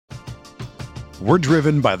We're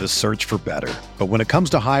driven by the search for better. But when it comes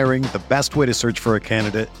to hiring, the best way to search for a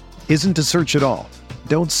candidate isn't to search at all.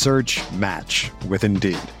 Don't search, match with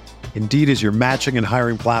Indeed. Indeed is your matching and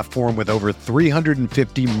hiring platform with over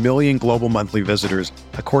 350 million global monthly visitors,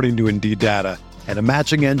 according to Indeed data, and a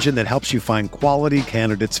matching engine that helps you find quality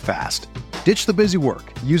candidates fast. Ditch the busy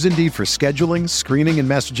work. Use Indeed for scheduling, screening, and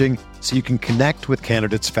messaging so you can connect with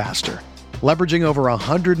candidates faster. Leveraging over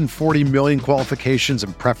 140 million qualifications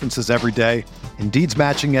and preferences every day, Indeed's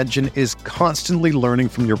matching engine is constantly learning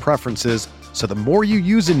from your preferences, so the more you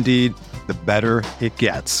use Indeed, the better it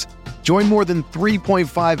gets. Join more than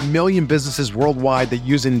 3.5 million businesses worldwide that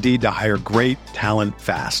use Indeed to hire great talent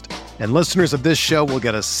fast. And listeners of this show will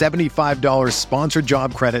get a $75 sponsored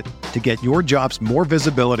job credit to get your jobs more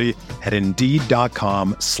visibility at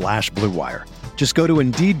Indeed.com/Blue Wire. Just go to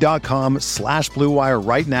Indeed.com/Blue Wire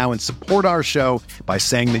right now and support our show by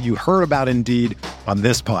saying that you heard about Indeed on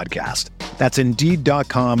this podcast. That's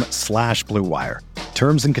Indeed.com/Blue Wire.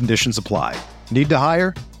 Terms and conditions apply. Need to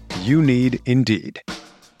hire? You need Indeed.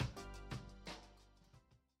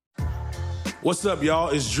 What's up, y'all?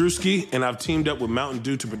 It's Drewski, and I've teamed up with Mountain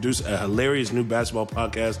Dew to produce a hilarious new basketball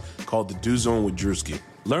podcast called The Dew Zone with Drewski.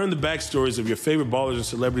 Learn the backstories of your favorite ballers and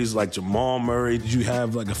celebrities like Jamal Murray. Did you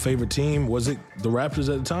have like a favorite team? Was it the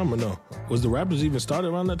Raptors at the time or no? Was the Raptors even started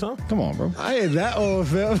around that time? Come on, bro. I ain't that old,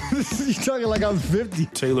 fam. You talking like I'm 50.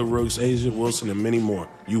 Taylor Rooks, Asia Wilson, and many more.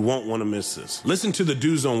 You won't want to miss this. Listen to The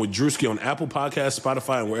Dew Zone with Drewski on Apple Podcasts,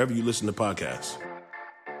 Spotify, and wherever you listen to podcasts.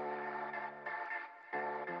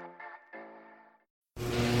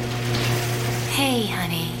 Hey,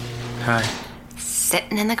 honey. Hi.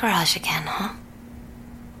 Sitting in the garage again, huh?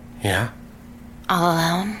 Yeah? All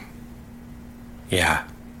alone? Yeah.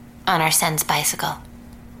 On our son's bicycle?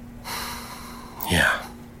 Yeah.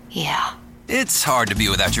 Yeah. It's hard to be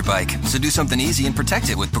without your bike, so do something easy and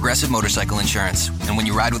protect it with Progressive Motorcycle Insurance. And when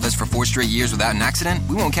you ride with us for 4 straight years without an accident,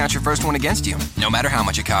 we won't count your first one against you, no matter how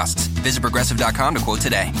much it costs. Visit Progressive.com to quote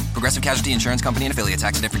today. Progressive Casualty Insurance Company and Affiliates.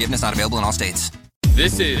 Accident forgiveness not available in all states.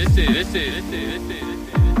 This is Heat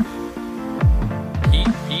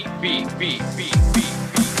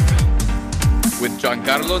with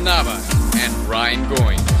Giancarlo Navas and Ryan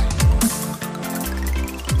Goins.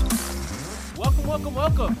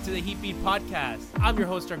 Welcome to the Heat Beat Podcast. I'm your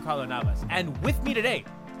host, Giancarlo Navas, and with me today,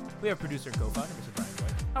 we have producer and co-founder, Mr. Brian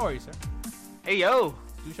Goins. How are you, sir? Hey, yo.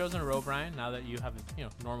 2 shows in a row, Brian. Now that you have a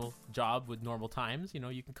normal job with normal times,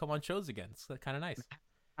 you can come on shows again. It's kind of nice.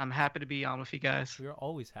 I'm happy to be on with you guys. We are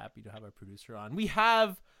always happy to have our producer on. We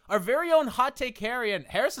have our very own Hot Take Harry, and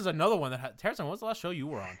Harrison's another one. Harrison, what was the last show you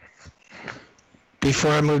were on?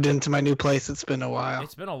 Before I moved into my new place, it's been a while.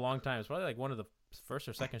 It's been a long time. It's probably like one of the first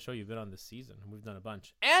or second show you've been on this season. We've done a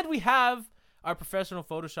bunch. And we have our professional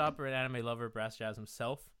Photoshopper and anime lover, Brass Jazz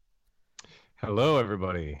himself. Hello,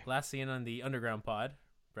 everybody. Last seen on the Underground Pod.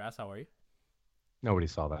 Brass, how are you? Nobody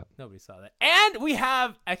saw that. And we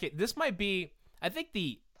have, okay, this might be, I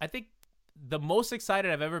think the most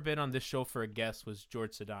excited I've ever been on this show for a guest was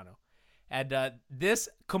George Sedano. And this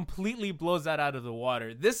completely blows that out of the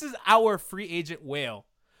water. This is our free agent whale.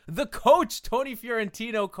 The coach, Tony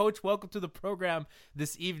Fiorentino. Coach, welcome to the program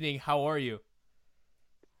this evening. How are you?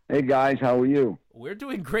 Hey, guys. How are you? We're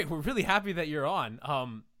doing great. We're really happy that you're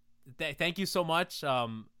on. Thank you so much. I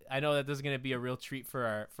know that this is going to be a real treat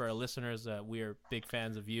for our listeners. We are big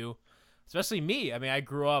fans of you, especially me. I mean, I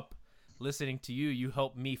grew up listening to you. You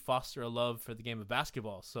helped me foster a love for the game of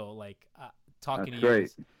basketball. So, talking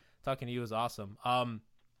to you is awesome.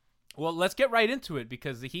 Well, let's get right into it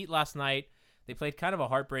because the Heat last night, they played kind of a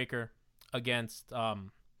heartbreaker against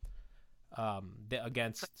who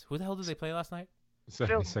the hell did they play last night?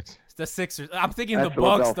 76. The Sixers. I'm thinking the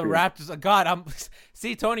Bucks, the Raptors. God,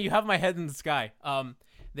 see, Tony, you have my head in the sky.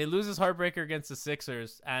 They lose this heartbreaker against the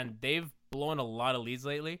Sixers, and they've blown a lot of leads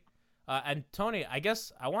lately. And Tony, I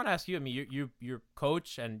guess I want to ask you. I mean, you're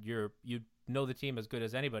coach, and you know the team as good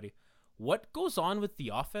as anybody. What goes on with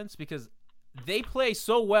the offense? Because they play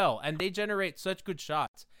so well, and they generate such good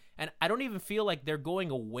shots. And I don't even feel like they're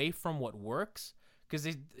going away from what works because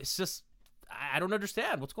it's just I don't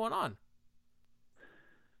understand what's going on.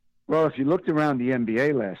 Well, if you looked around the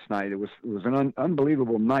NBA last night, it was an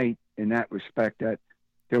unbelievable night in that respect. That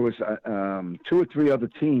there was 2 or 3 other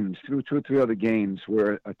teams, 2 or 3 other games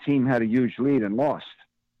where a team had a huge lead and lost.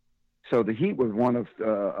 So the Heat was one of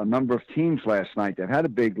a number of teams last night that had a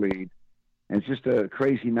big lead, and it's just a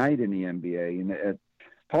crazy night in the NBA. And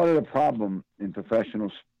part of the problem in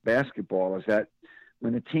professional basketball is that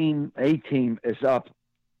when a team is up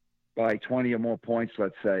by 20 or more points,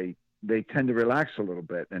 let's say, they tend to relax a little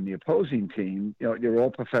bit. And the opposing team, they're all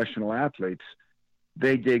professional athletes.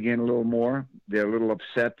 they dig in a little more. They're a little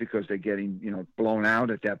upset because they're getting, blown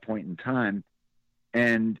out at that point in time.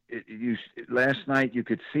 And last night you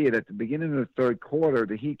could see it at the beginning of the third quarter.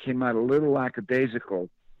 The Heat came out a little lackadaisical,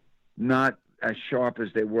 not as sharp as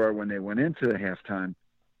they were when they went into the halftime.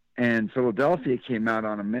 And Philadelphia came out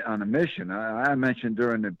on a mission. I mentioned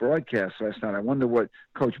during the broadcast last night, I wonder what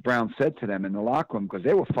Coach Brown said to them in the locker room, because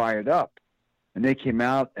they were fired up. And they came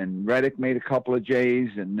out, and Redick made a couple of J's,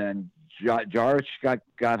 and then Jaric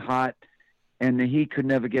got hot, and the Heat could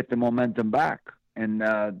never get the momentum back. And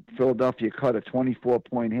Philadelphia cut a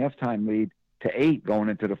 24-point halftime lead to 8 going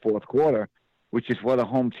into the fourth quarter, which is what a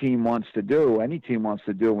home team wants to do. Any team wants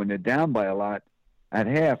to do when they're down by a lot at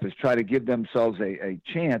half, is try to give themselves a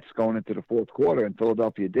chance going into the fourth quarter, and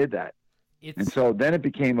Philadelphia did that. And so then it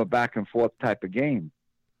became a back-and-forth type of game.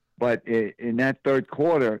 But in that third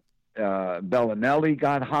quarter, Bellinelli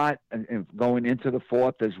got hot and going into the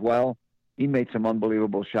fourth as well. He made some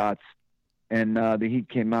unbelievable shots, and the Heat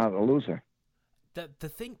came out a loser. The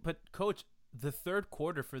thing, but Coach, the third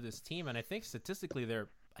quarter for this team, and I think statistically they're,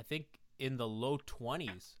 in the low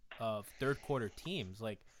 20s of third quarter teams.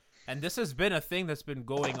 And this has been a thing that's been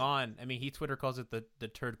going on. I mean, Heat Twitter calls it the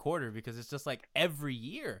third quarter, because it's just like every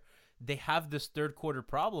year they have this third quarter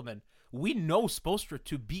problem. And we know Spoelstra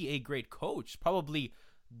to be a great coach, probably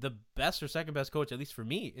the best or second best coach, at least for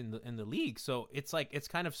me, in the league. So it's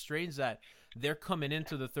kind of strange that they're coming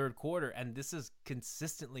into the third quarter, and this is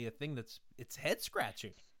consistently a thing it's head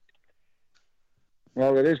scratching.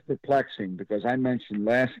 Well, it is perplexing, because I mentioned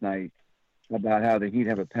last night about how the Heat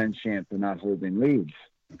have a penchant for not holding leads.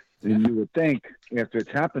 And you would think, after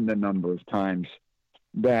it's happened a number of times,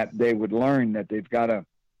 that they would learn that they've got to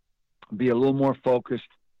be a little more focused,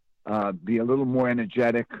 be a little more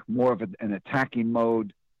energetic, more of an attacking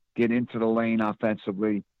mode, get into the lane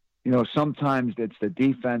offensively. Sometimes it's the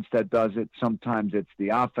defense that does it. Sometimes it's the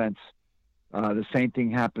offense. The same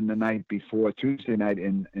thing happened the night before, Tuesday night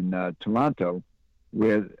in Toronto,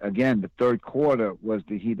 where, again, the third quarter was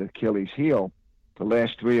the Heat Achilles heel. The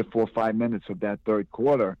last 3 or 4 or 5 minutes of that third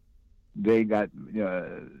quarter, they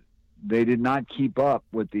did not keep up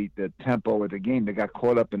with the tempo of the game. They got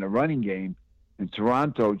caught up in the running game, and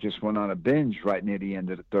Toronto just went on a binge right near the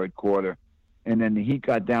end of the third quarter. And then the Heat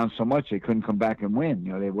got down so much they couldn't come back and win.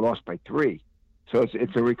 They were lost by 3. So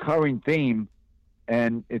it's a recurring theme,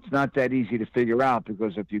 and it's not that easy to figure out,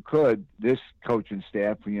 because if you could, this coaching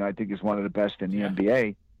staff, I think is one of the best in the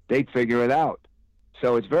NBA, they'd figure it out.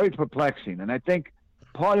 So it's very perplexing. And I think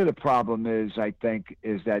part of the problem is that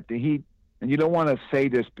the Heat, and you don't want to say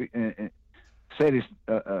this with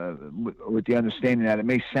the understanding that it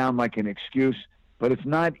may sound like an excuse, but it's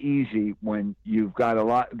not easy when you've got a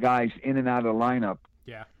lot of guys in and out of the lineup,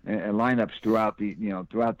 and lineups throughout the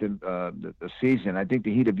season. I think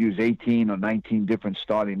the Heat have used 18 or 19 different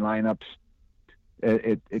starting lineups.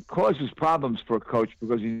 It causes problems for a coach,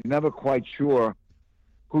 because you're never quite sure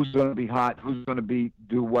who's going to be hot, who's going to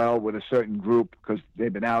do well with a certain group, because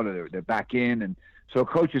they've been out or they're back in. And so a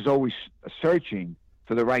coach is always searching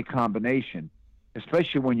for the right combination,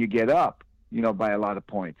 especially when you get up, by a lot of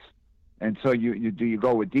points. And so you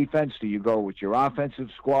go with defense? Do you go with your offensive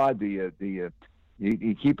squad? Do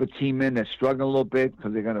you keep a team in that's struggling a little bit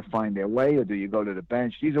because they're going to find their way, or do you go to the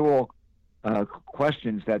bench? These are all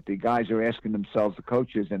questions that the guys are asking themselves, the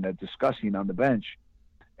coaches, and they're discussing on the bench.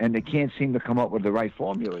 And they can't seem to come up with the right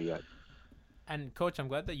formula yet. And, Coach, I'm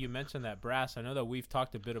glad that you mentioned that brass. I know that we've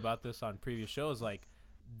talked a bit about this on previous shows.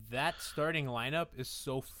 That starting lineup is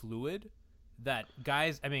so fluid that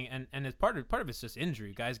guys, and it's part of it's just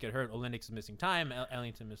injury. Guys get hurt. Olynyk's missing time.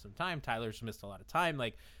 Ellington missed some time. Tyler's missed a lot of time.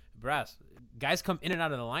 Brass, guys come in and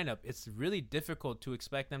out of the lineup. It's really difficult to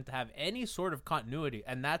expect them to have any sort of continuity.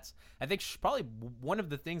 And that's, I think, probably one of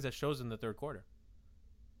the things that shows in the third quarter.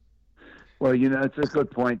 Well, it's a good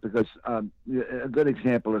point, because a good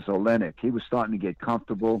example is Olynyk. He was starting to get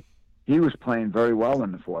comfortable. He was playing very well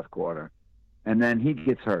in the fourth quarter. And then he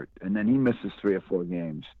gets hurt, and then he misses 3 or 4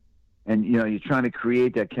 games. And, you're trying to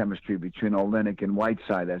create that chemistry between Olynyk and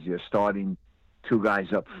Whiteside as you're starting 2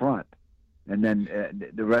 guys up front. And then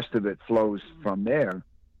the rest of it flows from there.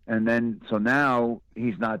 And then, so now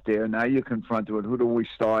he's not there. Now you're confronted with, who do we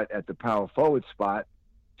start at the power forward spot?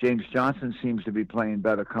 James Johnson seems to be playing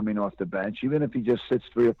better coming off the bench. Even if he just sits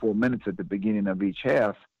 3 or 4 minutes at the beginning of each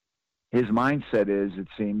half, his mindset is, it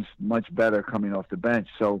seems, much better coming off the bench.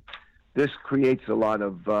 So this creates a lot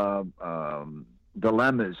of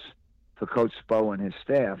dilemmas for Coach Spo and his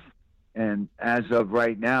staff. And as of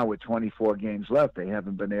right now, with 24 games left, they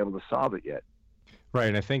haven't been able to solve it yet. Right,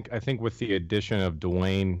 and I think with the addition of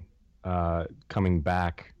Dwayne coming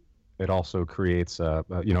back, it also creates a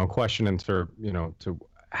question into to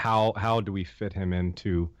how do we fit him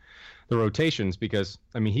into the rotations, because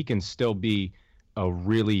he can still be a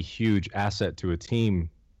really huge asset to a team.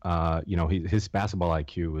 His basketball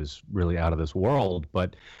IQ is really out of this world,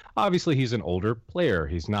 but obviously he's an older player.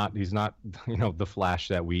 He's not the Flash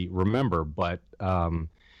that we remember, but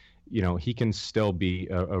he can still be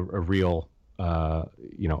a real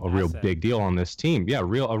real big deal on this team. Yeah, a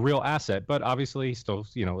real asset, but obviously he still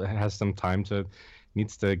has some time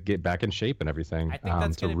needs to get back in shape and everything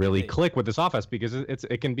to really click with this offense, because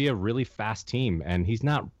it can be a really fast team, and he's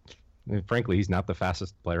not the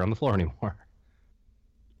fastest player on the floor anymore.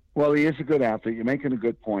 Well, he is a good athlete. You're making a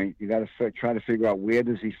good point. You got to try to figure out where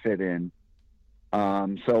does he fit in.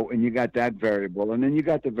 And you got that variable, and then you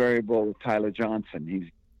got the variable of Tyler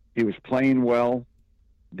Johnson. He was playing well,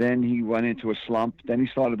 then he went into a slump. Then he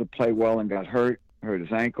started to play well and got hurt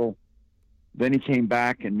his ankle. Then he came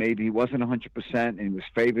back, and maybe he wasn't 100%, and he was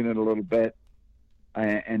favoring it a little bit.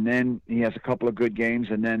 And then he has a couple of good games,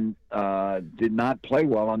 and then did not play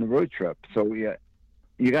well on the road trip. So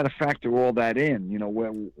you got to factor all that in.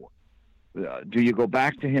 Do you go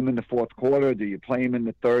back to him in the fourth quarter? Do you play him in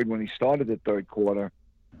the third when he started the third quarter,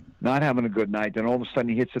 not having a good night? Then all of a sudden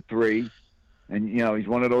he hits a three, and he's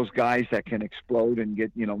one of those guys that can explode and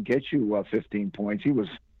get you 15 points. He was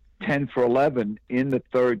 10 for 11 in the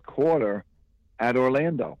third quarter at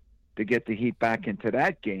Orlando to get the Heat back into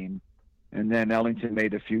that game. And then Ellington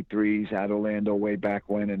made a few threes at Orlando way back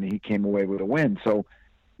when, and he came away with a win. So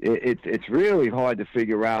it's really hard to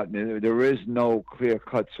figure out. There is no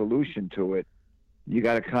clear-cut solution to it. You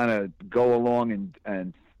got to kind of go along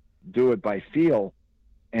and do it by feel.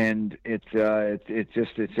 And it's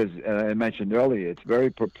as I mentioned earlier, it's very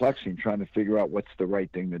perplexing trying to figure out what's the right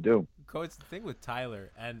thing to do. Coach, the thing with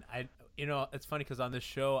Tyler, and it's funny because on this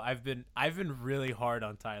show I've been really hard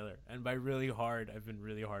on Tyler, and by really hard I've been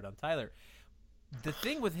really hard on Tyler. The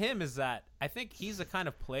thing with him is that I think he's the kind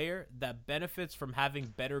of player that benefits from having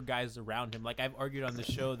better guys around him. Like I've argued on the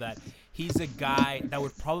show that he's a guy that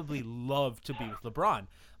would probably love to be with LeBron.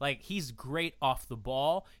 Like he's great off the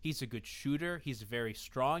ball. He's a good shooter. He's very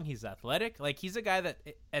strong. He's athletic. Like he's a guy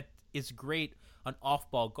that is great on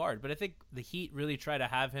off-ball guard. But I think the Heat really try to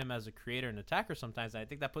have him as a creator and attacker sometimes. And I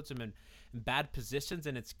think that puts him in bad positions,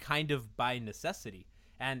 and it's kind of by necessity.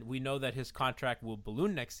 And we know that his contract will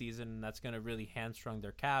balloon next season, and that's going to really hamstrung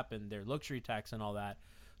their cap and their luxury tax and all that.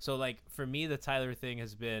 So, like, for me, the Tyler thing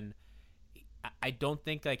has been – I don't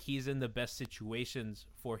think, like, he's in the best situations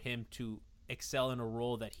for him to excel in a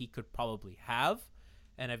role that he could probably have.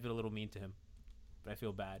 And I've been a little mean to him. But I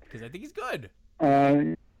feel bad because I think he's good.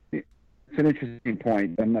 It's an interesting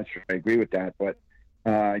point. I'm not sure I agree with that, but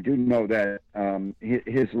I do know that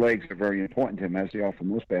his legs are very important to him, as they are for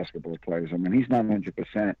most basketball players. I mean, he's not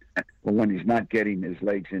 100%, but when he's not getting his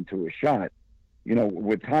legs into a shot,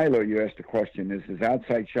 with Tyler, you asked the question, is his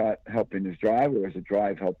outside shot helping his drive, or is the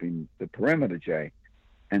drive helping the perimeter, Jay?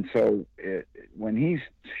 And so when he's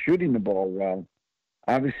shooting the ball well,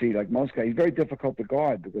 obviously, like most guys, he's very difficult to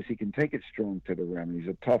guard because he can take it strong to the rim. He's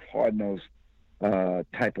a tough, hard-nosed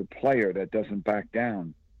type of player that doesn't back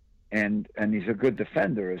down. And he's a good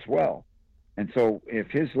defender as well. And so if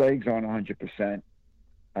his legs aren't 100%,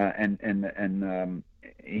 and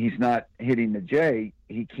he's not hitting the J,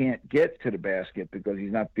 he can't get to the basket because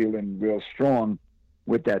he's not feeling real strong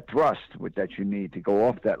with that thrust, with that you need to go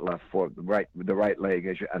off that left foot, the right leg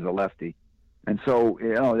as a lefty. And so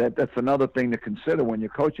that's another thing to consider when you're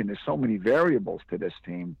coaching. There's so many variables to this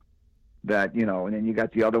team that and then you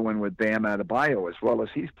got the other one with Bam Adebayo as well as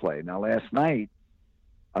he's played. Now last night,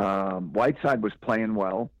 Whiteside was playing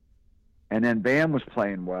well, and then Bam was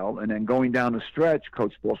playing well, and then going down the stretch,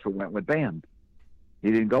 Coach Spoelstra went with Bam.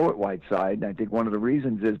 He didn't go at Whiteside, and I think one of the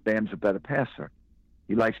reasons is Bam's a better passer.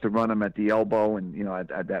 He likes to run him at the elbow and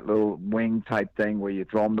at that little wing type thing where you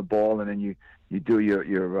throw him the ball, and then you do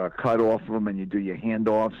your cut off of him, and you do your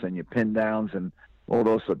handoffs and your pin downs and all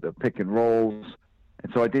those the pick and rolls.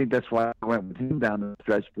 And so I think that's why I went with him down the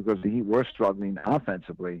stretch, because he were struggling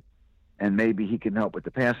offensively, and maybe he can help with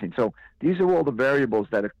the passing. So these are all the variables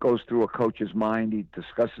that it goes through a coach's mind. He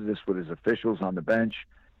discusses this with his officials on the bench,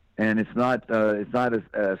 and it's not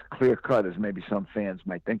as clear cut as maybe some fans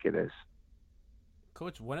might think it is.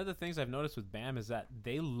 Coach, one of the things I've noticed with Bam is that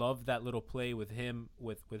they love that little play with him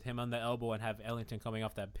on the elbow and have Ellington coming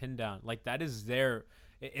off that pin down. Like that is their.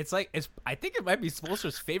 I think it might be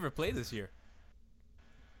Spoelstra's favorite play this year.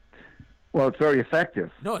 Well, it's very effective.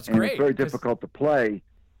 No, it's and great. It's very difficult to play,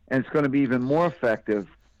 and it's going to be even more effective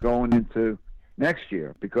going into next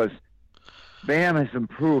year because Bam has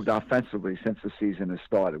improved offensively since the season has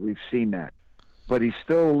started. We've seen that. but he's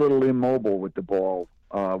still a little immobile with the ball.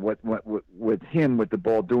 With him with the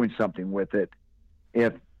ball, doing something with it,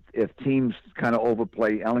 if teams kind of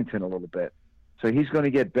overplay Ellington a little bit. So he's going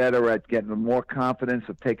to get better at getting more confidence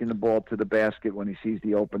of taking the ball to the basket when he sees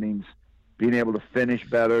the openings, being able to finish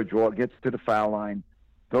better, gets to the foul line,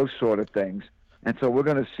 those sort of things. And so we're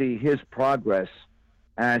going to see his progress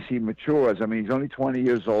as he matures. I mean, he's only 20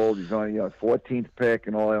 years old. He's only 14th pick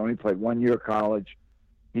and all. He only played 1 year of college.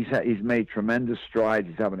 He's made tremendous strides.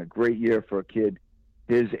 He's having a great year for a kid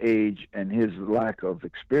his age and his lack of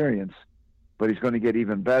experience. But he's going to get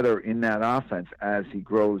even better in that offense as he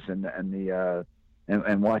grows and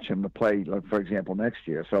watch him to play, like, for example, next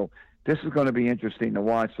year. So this is going to be interesting to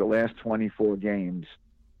watch the last 24 games.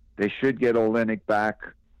 They should get Olynyk back.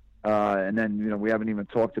 And then, we haven't even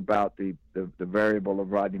talked about the variable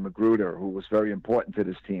of Rodney Magruder, who was very important to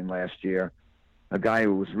this team last year, a guy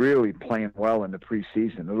who was really playing well in the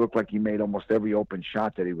preseason. It looked like he made almost every open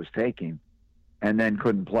shot that he was taking and then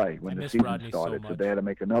couldn't play when the season started. So they had to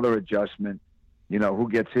make another adjustment. Who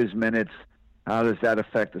gets his minutes? How does that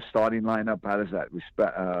affect the starting lineup? How does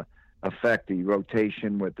that affect the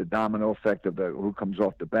rotation with the domino effect of who comes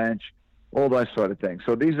off the bench? All that sort of thing.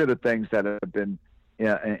 So these are the things that have been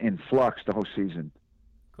in flux the whole season.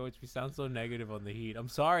 Coach, we sound so negative on the Heat. I'm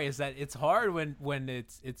sorry. Is that it's hard when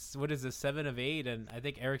it's what is it, 7 of 8, and I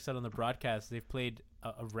think Eric said on the broadcast they've played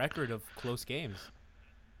a record of close games.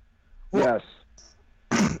 Yes.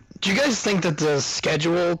 Do you guys think that the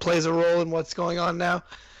schedule plays a role in what's going on now?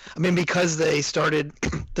 I mean, because they started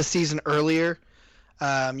the season earlier,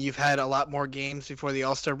 you've had a lot more games before the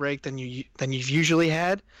All-Star break than you've usually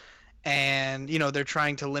had. And, they're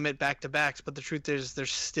trying to limit back-to-backs, but the truth is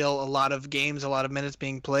there's still a lot of games, a lot of minutes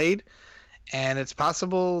being played. And it's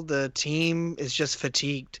possible the team is just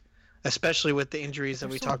fatigued, especially with the injuries that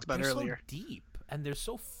we talked about earlier. So deep, and they're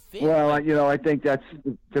so fit. Well, I think that's,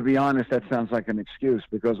 to be honest, that sounds like an excuse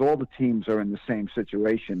because all the teams are in the same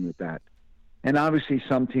situation with that. And obviously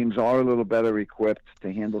some teams are a little better equipped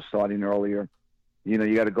to handle starting earlier.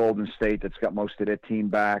 You got a Golden State that's got most of their team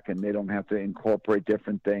back, and they don't have to incorporate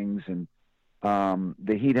different things. And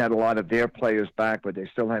the Heat had a lot of their players back, but they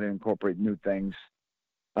still had to incorporate new things.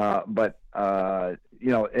 But the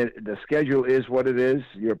schedule is what it is.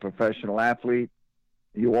 You're a professional athlete.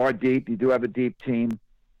 You are deep. You do have a deep team.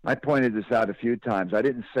 I pointed this out a few times. I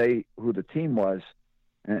didn't say who the team was,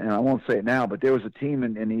 and I won't say it now, but there was a team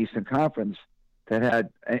in the Eastern Conference that had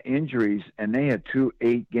injuries, and they had 2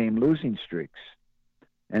 8-game losing streaks.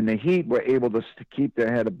 And the Heat were able to keep their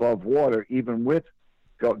head above water, even with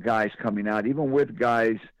guys coming out, even with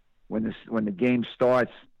guys when the game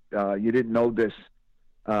starts. You didn't know this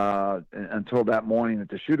until that morning at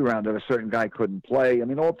the shoot-around that a certain guy couldn't play. I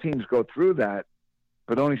mean, all teams go through that,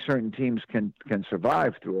 but only certain teams can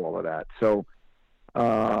survive through all of that. So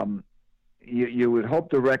you would hope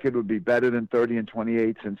the record would be better than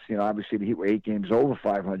 30-28, since obviously the Heat were 8 games over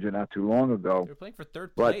 500 not too long ago. They're playing for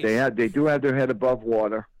third place. But they do have their head above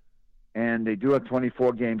water, and they do have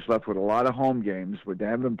 24 games left with a lot of home games. But they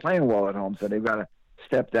haven't been playing well at home, so they've got to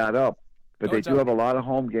step that up. But they do have a lot of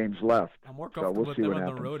home games left. I'm more comfortable with them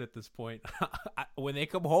on the road at this point. When they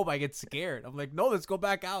come home, I get scared. I'm like, no, let's go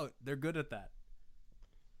back out. They're good at that.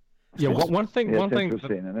 Yeah, one thing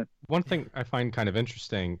I find kind of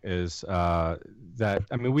interesting is that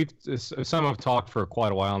some have talked for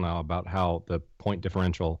quite a while now about how the point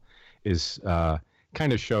differential is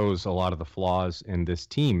kind of shows a lot of the flaws in this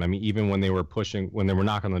team. I mean, even when they were knocking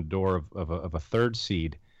on the door of a third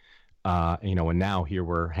seed, and now here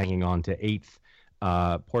we're hanging on to 8th.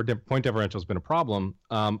 Point differential has been a problem.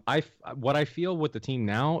 What I feel with the team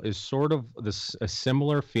now is sort of a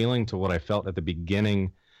similar feeling to what I felt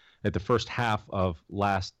at the first half of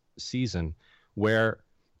last season, where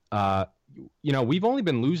we've only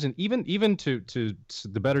been losing even to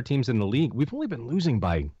the better teams in the league. We've only been losing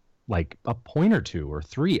by like a point or 2 or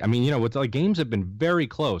 3. I mean, it's like games have been very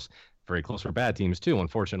close for bad teams too,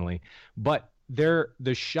 unfortunately. But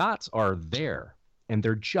the shots are there, and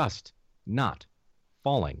they're just not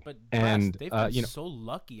falling. But and they've been so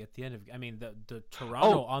lucky at the end of. I mean, the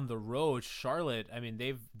Toronto on the road, Charlotte. I mean,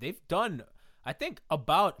 they've done, I think,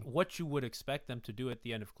 about what you would expect them to do at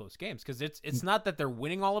the end of close games, because it's not that they're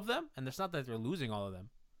winning all of them, and it's not that they're losing all of them.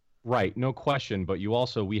 Right, no question. But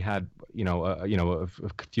we had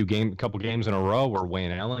a couple games in a row where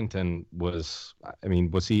Wayne Ellington was. I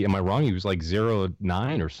mean, was he? Am I wrong? He was like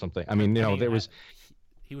 0-9 or something. I mean, there was.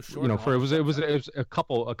 He was short. It was a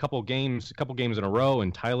couple games in a row,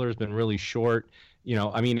 and Tyler's been really short.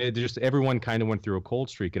 I mean, everyone kind of went through a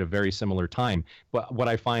cold streak at a very similar time. But what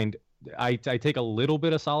I find. I take a little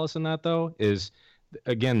bit of solace in that, though, is,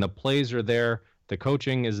 again, the plays are there. The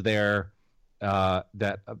coaching is there.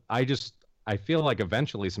 That I feel like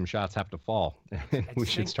eventually some shots have to fall, and we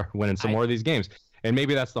should start winning some more of these games. And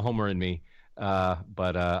maybe that's the homer in me,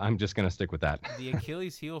 but I'm just going to stick with that. The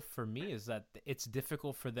Achilles heel for me is that it's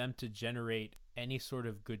difficult for them to generate any sort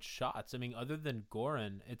of good shots. I mean, other than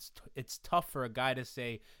Goran, it's tough for a guy to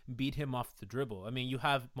say beat him off the dribble. I mean, you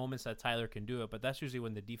have moments that Tyler can do it, but that's usually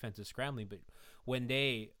when the defense is scrambling. But when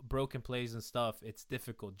they broken plays and stuff, it's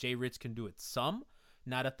difficult. Jay Ritz can do it some,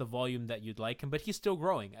 not at the volume that you'd like him, but he's still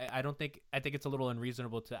growing. I think it's a little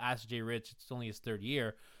unreasonable to ask Jay Ritz, it's only his third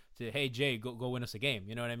year, to, hey Jay, go win us a game.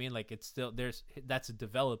 You know what I mean? Like, it's still that's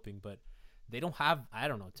developing, but they don't have, I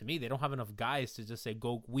don't know, to me, they don't have enough guys to just say,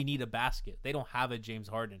 go, we need a basket. They don't have a James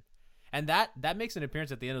Harden. And that makes an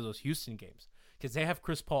appearance at the end of those Houston games, because they have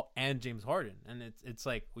Chris Paul and James Harden. And it's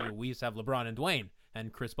like, we used to have LeBron and Dwayne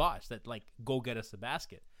and Chris Bosh that, like, go get us the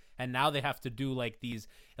basket. And now they have to do, like, these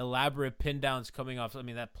elaborate pin downs coming off. I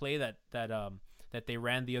mean, that play that they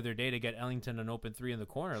ran the other day to get Ellington an open three in the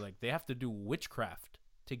corner, like, they have to do witchcraft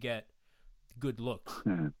to get good looks.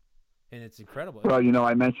 And it's incredible. Well,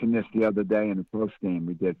 I mentioned this the other day in the first game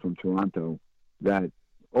we did from Toronto, that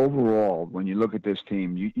overall, when you look at this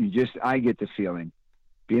team, I get the feeling,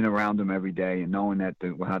 being around them every day and knowing that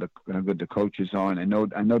how good the coaches are, and I know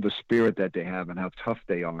the spirit that they have and how tough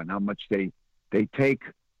they are and how much they take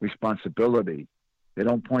responsibility. They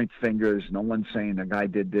don't point fingers. No one's saying the guy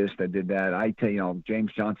did this, they did that. I tell you,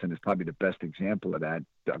 James Johnson is probably the best example of that.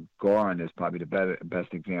 Goran is probably the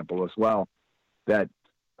best example as well. That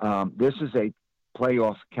this is a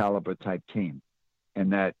playoff caliber type team,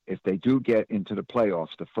 and that if they do get into the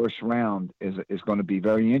playoffs, the first round is going to be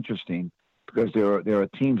very interesting, because there are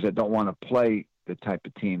teams that don't want to play the type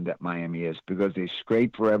of team that Miami is, because they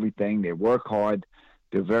scrape for everything, they work hard,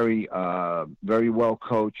 they're very very well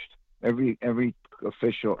coached. Every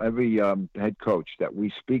official, every head coach that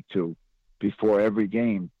we speak to before every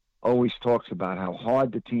game always talks about how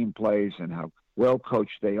hard the team plays and how well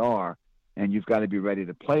coached they are, and you've got to be ready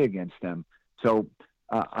to play against them. So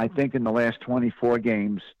I think in the last 24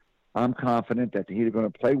 games, I'm confident that the Heat are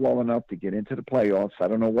going to play well enough to get into the playoffs. I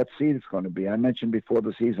don't know what seed it's going to be. I mentioned before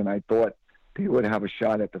the season I thought they would have a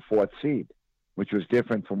shot at the 4th seed, which was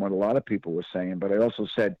different from what a lot of people were saying. But I also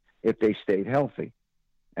said if they stayed healthy.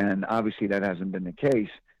 And obviously that hasn't been the case.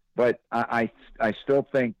 But I still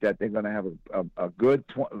think that they're going to have a good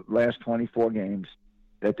last 24 games,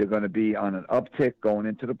 that they're going to be on an uptick going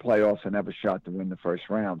into the playoffs and have a shot to win the first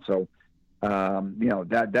round. So,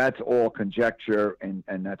 that's all conjecture and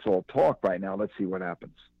that's all talk right now. Let's see what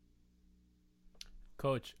happens.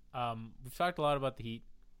 Coach, we've talked a lot about the Heat,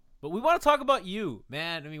 but we want to talk about you,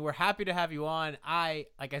 man. I mean, we're happy to have you on.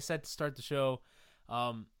 Like I said to start the show,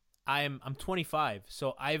 I'm 25,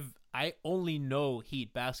 so I only know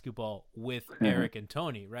Heat basketball with Eric and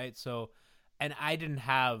Tony, right? So, and I didn't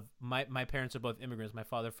have my parents are both immigrants. My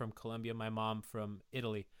father from Colombia, my mom from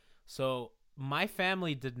Italy. So my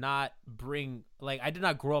family did not I did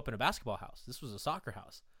not grow up in a basketball house. This was a soccer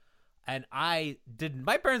house. And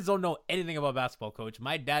my parents don't know anything about basketball, Coach.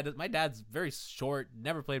 My dad's very short,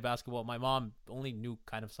 never played basketball. My mom only knew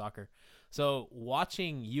kind of soccer. So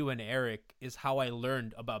watching you and Eric is how I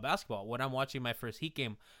learned about basketball. When I'm watching my first Heat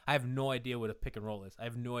game, I have no idea what a pick and roll is. I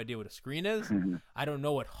have no idea what a screen is. I don't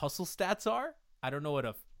know what hustle stats are. I don't know what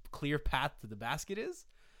a clear path to the basket is.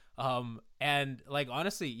 And like,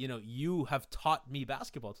 honestly, you have taught me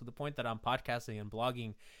basketball to the point that I'm podcasting and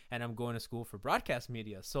blogging and I'm going to school for broadcast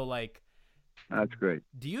media. So like, that's great.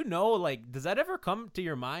 Do you know, does that ever come to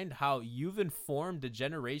your mind how you've informed a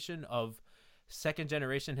generation of second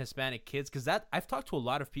generation Hispanic kids? Because I've talked to a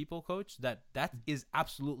lot of people, Coach, that is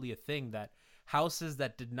absolutely a thing, that houses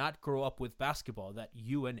that did not grow up with basketball, that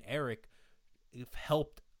you and Eric have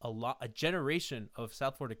helped a generation of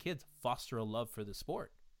South Florida kids foster a love for the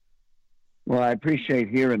sport. Well, I appreciate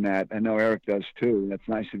hearing that. I know Eric does too. That's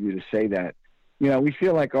nice of you to say that. We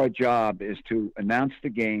feel like our job is to announce the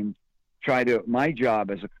game. My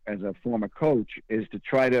job as a former coach is to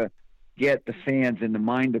try to get the fans in the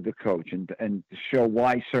mind of the coach and show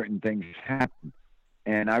why certain things happen.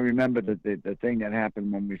 And I remember the thing that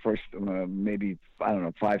happened when we first, maybe, I don't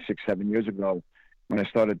know, 5, 6, 7 years ago, when I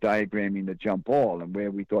started diagramming the jump ball and where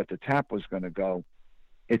we thought the tap was going to go.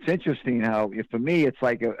 It's interesting how, for me, it's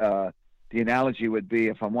like the analogy would be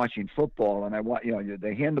if I'm watching football and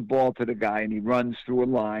they hand the ball to the guy and he runs through a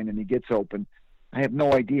line and he gets open. I have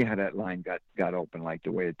no idea how that line got open like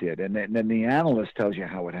the way it did. And then the analyst tells you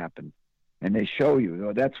how it happened. And they show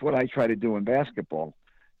you. That's what I try to do in basketball.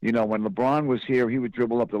 When LeBron was here, he would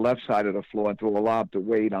dribble up the left side of the floor and throw a lob to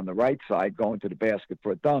Wade on the right side, going to the basket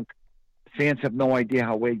for a dunk. fans have no idea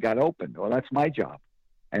how Wade got open. Well, that's my job.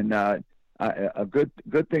 And a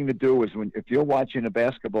good thing to do is if you're watching a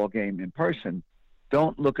basketball game in person,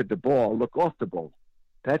 don't look at the ball, look off the ball.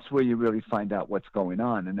 That's where you really find out what's going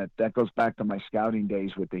on. And that goes back to my scouting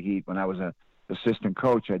days with the Heat. When I was an assistant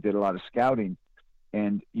coach, I did a lot of scouting,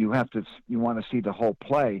 and you want to see the whole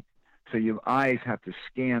play. So your eyes have to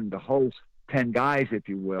scan the whole 10 guys, if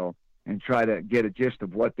you will, and try to get a gist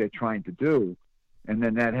of what they're trying to do. And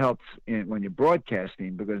then that helps when you're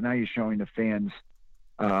broadcasting, because now you're showing the fans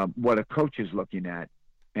what a coach is looking at,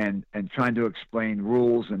 and trying to explain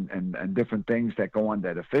rules and different things that go on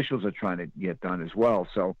that officials are trying to get done as well.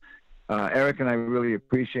 So Eric and I really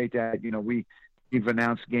appreciate that. You know, we've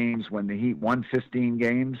announced games when the Heat won 15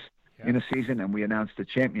 games in a season, and we announced the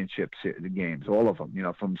championship the games, all of them, you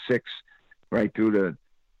know, from 6 right through to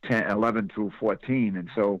 10, 11 through 14. And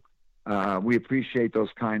so we appreciate those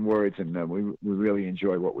kind words, and we really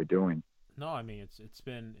enjoy what we're doing. No, I mean it's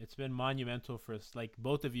been monumental for us. Like,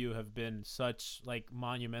 both of you have been such like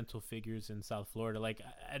monumental figures in South Florida. Like,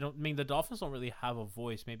 I don't mean the Dolphins don't really have a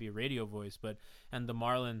voice, maybe a radio voice, and the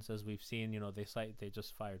Marlins, as we've seen, you know, they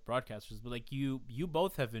just fired broadcasters. But like you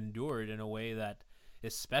both have endured in a way that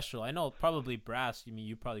is special. I know probably Brass. I mean,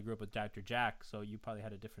 you probably grew up with Dr. Jack, so you probably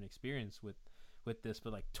had a different experience with this.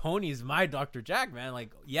 But like Tony's my Dr. Jack, man.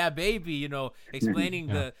 Like, yeah, baby, you know,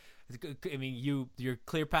 explaining I mean, your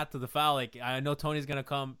clear path to the foul. Like, I know Tony's gonna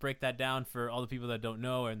come break that down for all the people that don't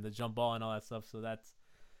know, and the jump ball and all that stuff. So that's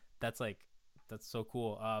so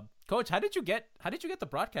cool. Coach, how did you get the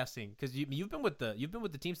broadcasting? Because you've been with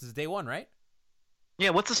the team since day one, right? Yeah.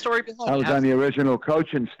 What's the story behind? I was on the original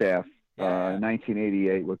coaching staff in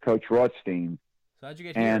 1988 with Coach Rothstein. So how'd you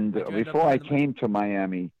get here? And before I came to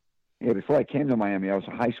Miami, I was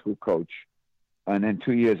a high school coach, and then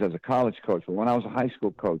 2 years as a college coach. But when I was a high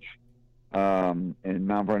school coach in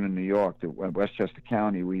Mount Vernon, New York, Westchester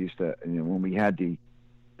County, we used to, when we had the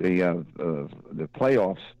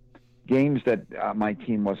playoffs, games that my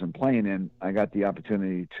team wasn't playing in, I got the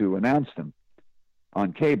opportunity to announce them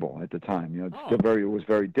on cable at the time. You know, it was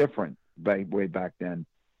very different way back then,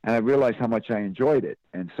 and I realized how much I enjoyed it.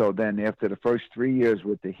 And so then, after the first 3 years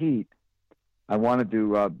with the Heat, I wanted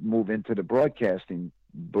to move into the broadcasting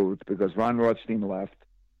booth because Ron Rothstein left.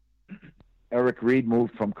 Eric Reed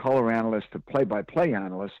moved from color analyst to play-by-play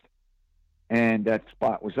analyst, and that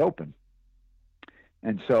spot was open.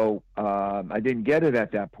 And so I didn't get it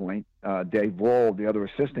at that point. Dave Wall, the other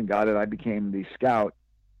assistant, got it. I became the scout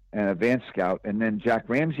and advanced scout, and then Jack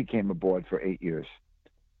Ramsey came aboard for 8 years.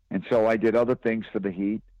 And so I did other things for the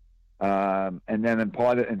Heat, and then in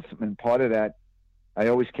part of that, I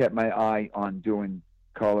always kept my eye on doing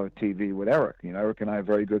color TV with Eric. You know, Eric and I are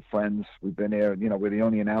very good friends. We've been there. You know, we're the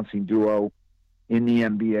only announcing duo in the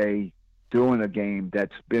NBA doing a game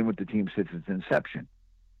that's been with the team since its inception.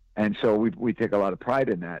 And so we take a lot of pride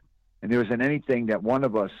in that. And there isn't anything that one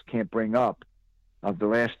of us can't bring up of the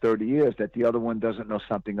last 30 years that the other one doesn't know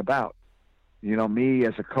something about. You know, me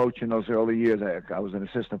as a coach in those early years, I was an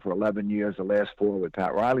assistant for 11 years, the last 4 with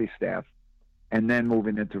Pat Riley's staff, and then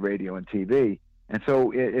moving into radio and TV. And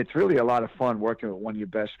so it's really a lot of fun working with one of your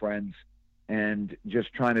best friends and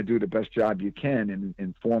just trying to do the best job you can in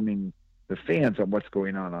informing the fans on what's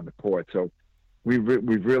going on the court. So we've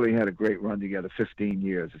really had a great run together, 15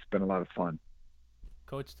 years. It's been a lot of fun.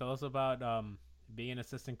 Coach, tell us about being an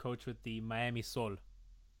assistant coach with the Miami Sol.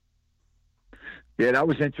 Yeah, that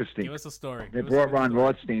was interesting. Give us a story. They brought Ron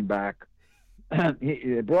Rothstein back.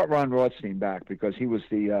 They brought Ron Rothstein back because he was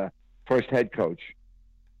the first head coach.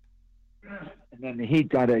 And then the Heat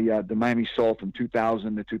got the Miami Sol from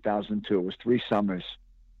 2000 to 2002. It was 3 summers.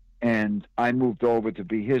 And I moved over to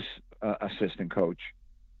be his assistant coach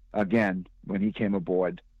again when he came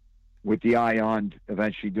aboard, with the eye on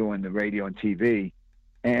eventually doing the radio and TV.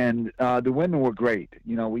 And the women were great.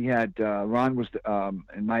 You know, we had Ron was,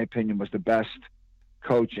 in my opinion, was the best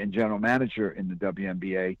coach and general manager in the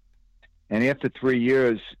WNBA. And after 3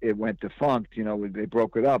 years, it went defunct. You know, they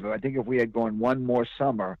broke it up. I think if we had gone one more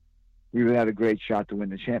summer, we would have had a great shot to win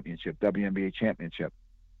the championship, WNBA championship.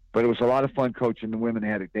 But it was a lot of fun coaching the women.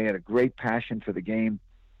 They had a great passion for the game.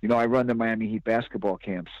 You know, I run the Miami Heat basketball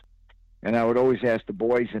camps, and I would always ask the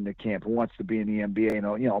boys in the camp who wants to be in the NBA. You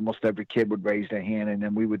know, almost every kid would raise their hand, and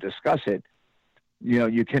then we would discuss it. You know,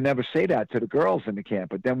 you can never say that to the girls in the camp,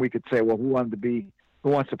 but then we could say, well, who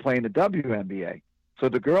wants to play in the WNBA? So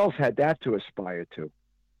the girls had that to aspire to.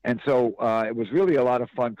 And so it was really a lot of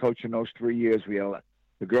fun coaching those 3 years.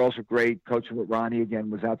 The girls were great. Coaching with Ronnie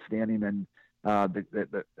again was outstanding, and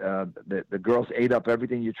the girls ate up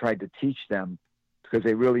everything you tried to teach them because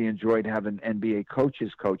they really enjoyed having NBA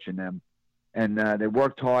coaches coaching them. and they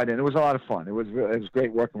worked hard, and it was a lot of fun. It was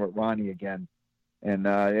great working with Ronnie again, and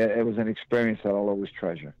it was an experience that I'll always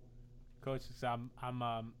treasure. Coach,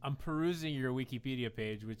 I'm perusing your Wikipedia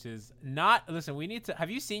page, which is not. Listen, we need to.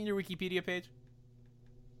 Have you seen your Wikipedia page?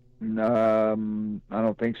 I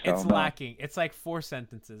don't think so. It's lacking. It's like 4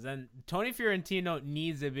 sentences, and Tony Fiorentino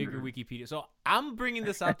needs a bigger Wikipedia. So I'm bringing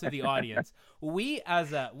this out to the audience. We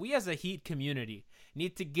as a Heat community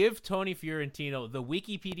need to give Tony Fiorentino the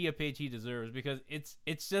Wikipedia page he deserves, because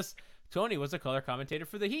it's just. Tony was a color commentator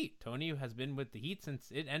for the Heat. Tony has been with the Heat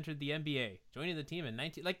since it entered the NBA, joining the team in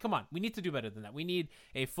 19. Like, come on, we need to do better than that. We need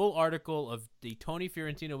a full article of the Tony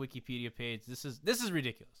Fiorentino Wikipedia page. This is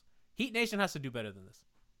ridiculous. Heat Nation has to do better than this.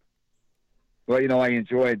 Well, I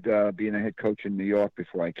enjoyed being a head coach in New York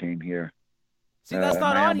before I came here. See, that's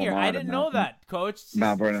not on here. I didn't know that, Coach.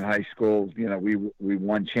 Mount Vernon High School. We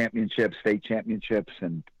won championships, state championships,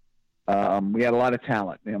 and we had a lot of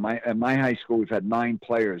talent. At my high school, we've had 9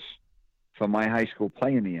 players from my high school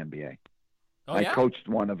play in the NBA. I coached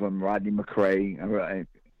one of them, Rodney McRae.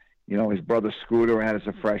 His brother Scooter had as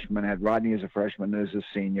a freshman. I had Rodney as a freshman and as a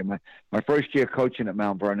senior. My first year coaching at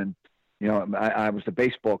Mount Vernon, I was the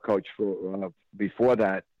baseball coach for before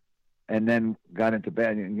that, and then got into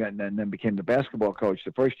and then became the basketball coach.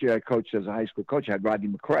 The first year I coached as a high school coach, I had Rodney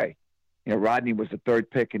McRae. Rodney was the 3rd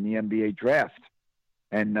pick in the NBA draft,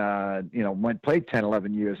 and played 10,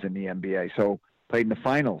 11 years in the NBA. So played in the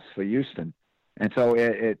finals for Houston. And so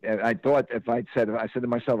I thought I said to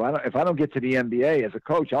myself, if I don't get to the NBA as a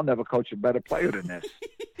coach, I'll never coach a better player than this.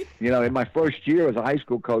 In my first year as a high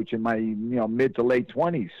school coach in my mid to late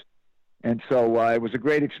 20s. And so it was a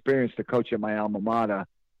great experience to coach at my alma mater,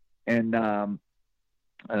 and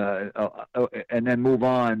then move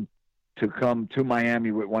on to come to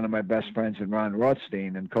Miami with one of my best friends, in Ron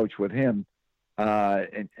Rothstein, and coach with him. Be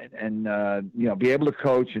able to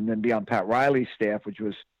coach and then be on Pat Riley's staff, which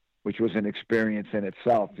was an experience in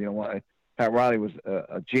itself. Pat Riley was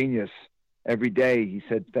a genius. Every day he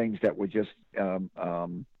said things that were just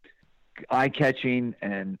eye-catching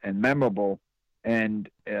and memorable, and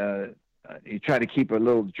he tried to keep a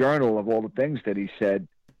little journal of all the things that he said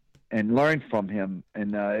and learn from him.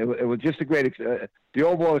 And it was just a great the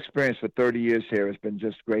overall experience for 30 years here has been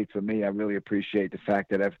just great for me. I really appreciate the fact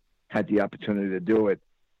that I've had the opportunity to do it,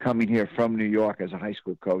 coming here from New York as a high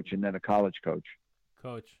school coach and then a college coach.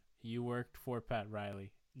 Coach, you worked for Pat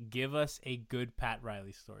Riley. Give us a good Pat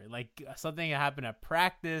Riley story, like something that happened at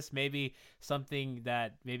practice, maybe something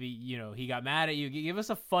that he got mad at you. Give us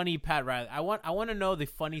a funny Pat Riley. I want to know the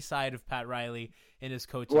funny side of Pat Riley in his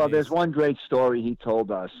coaching. Well, days. There's one great story he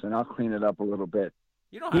told us, and I'll clean it up a little bit.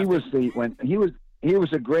 He was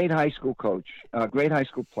a great high school coach, a great high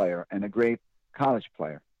school player, and a great college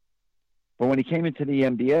player. But when he came into the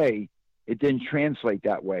NBA, it didn't translate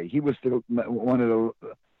that way. He was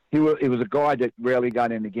He was a guard that rarely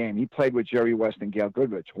got in the game. He played with Jerry West and Gail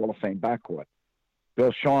Goodrich, Hall of Fame backcourt.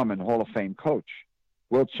 Bill Sharman, Hall of Fame coach.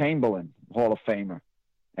 Will Chamberlain, Hall of Famer.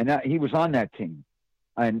 And he was on that team.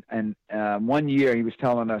 And one year he was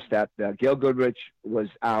telling us that Gail Goodrich was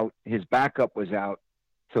out, his backup was out,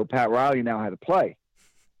 so Pat Riley now had to play.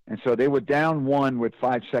 And so they were down 1 with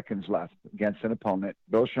 5 seconds left against an opponent.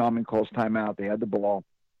 Bill Sharman calls timeout. They had the ball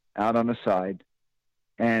out on the side.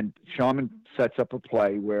 And Sharman sets up a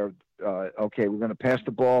play where, we're going to pass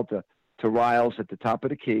the ball to Riles at the top of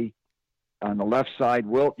the key. On the left side,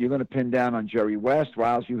 Wilt, you're going to pin down on Jerry West.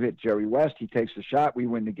 Riles, you hit Jerry West. He takes the shot. We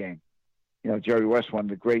win the game. Jerry West, one of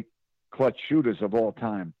the great clutch shooters of all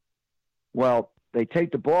time. Well, they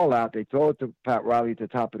take the ball out. They throw it to Pat Riley at the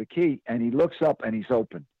top of the key, and he looks up, and he's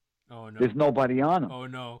open. Oh, no. There's nobody on him. Oh,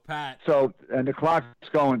 no, Pat. So, and the clock's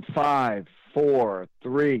going 5, 4,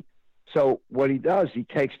 3. So what he does, he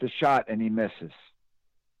takes the shot and he misses.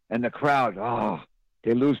 And the crowd,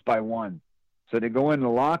 they lose by 1. So they go in the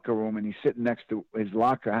locker room, and he's sitting next to his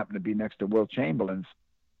locker, happened to be next to Wilt Chamberlain's.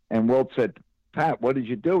 And Wilt said, Pat, what did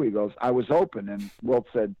you do? He goes, I was open. And Wilt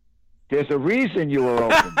said, there's a reason you were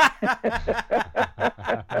open.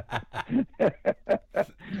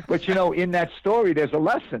 But, in that story, there's a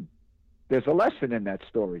lesson. There's a lesson in that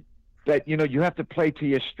story that, you have to play to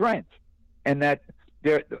your strength. And that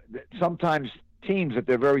sometimes teams, if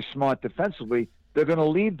they're very smart defensively, they're going to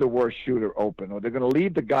leave the worst shooter open, or they're going to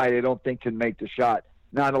leave the guy they don't think can make the shot,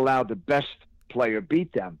 not allow the best player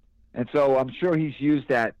beat them. And so I'm sure he's used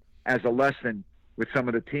that as a lesson with some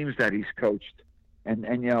of the teams that he's coached. And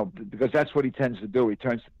because that's what he tends to do. He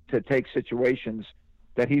tends to take situations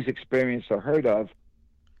that he's experienced or heard of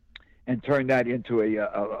and turn that into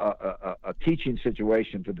a teaching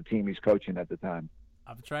situation for the team he's coaching at the time.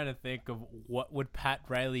 I'm trying to think of what would Pat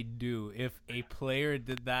Riley do if a player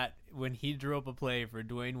did that when he drew up a play for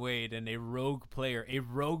Dwayne Wade and a rogue player, a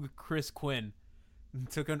rogue Chris Quinn,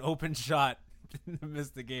 took an open shot and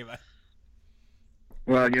missed the game.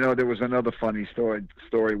 Well, there was another funny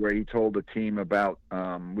story where he told the team about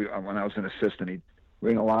when I was an assistant. We were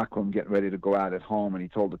in a locker room getting ready to go out at home, and he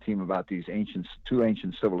told the team about these two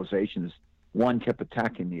ancient civilizations. One kept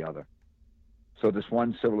attacking the other. So this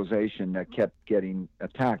one civilization that kept getting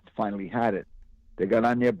attacked finally had it. They got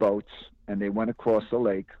on their boats and they went across the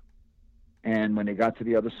lake. And when they got to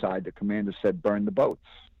the other side, the commander said, "Burn the boats."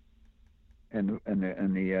 And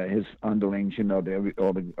his underlings,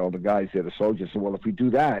 all the guys there, the soldiers said, "Well, if we do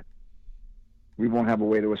that, we won't have a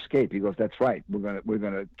way to escape." He goes, "That's right. We're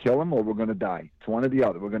gonna kill them or we're gonna die. It's one or the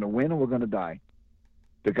other. We're gonna win or we're gonna die."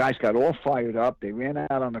 The guys got all fired up. They ran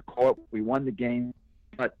out on the court. We won the game.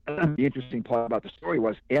 But the interesting part about the story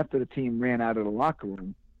was after the team ran out of the locker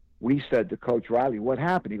room, we said to Coach Riley, "What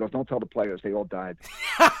happened?" He goes, "Don't tell the players. They all died."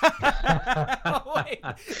 Oh, wait.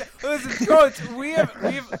 Listen, Coach, we have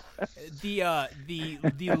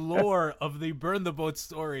the lore of the burn the boat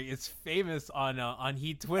story is famous on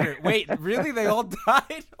Heat Twitter. Wait, really? They all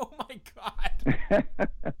died? Oh my God.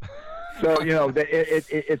 So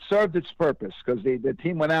it served its purpose because the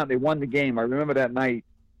team went out and they won the game. I remember that night.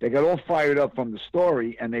 They got all fired up from the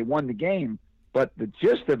story, and they won the game. But the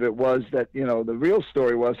gist of it was that, the real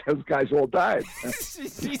story was those guys all died. The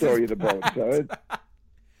story of the boat. So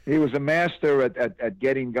he was a master at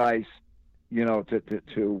getting guys,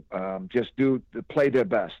 to just play their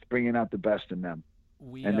best, bringing out the best in them.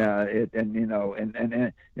 And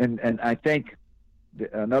I think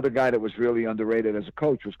another guy that was really underrated as a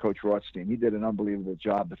coach was Coach Rothstein. He did an unbelievable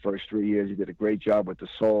job the first 3 years. He did a great job with the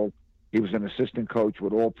Soul. He was an assistant coach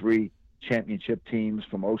with all three championship teams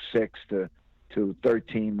from 06 to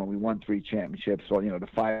 13 when we won 3 championships. So, the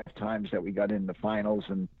 5 times that we got in the finals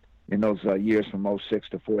and in those years from 06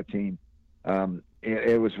 to 14.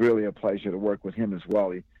 It was really a pleasure to work with him as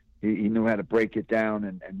well. He knew how to break it down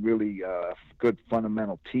and really a good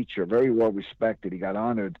fundamental teacher, very well respected. He got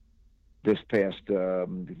honored this past a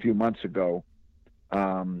few months ago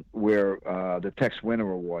where the Tex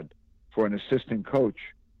Winter Award for an assistant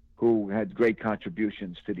coach who had great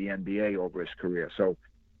contributions to the NBA over his career. So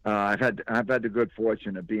I've had the good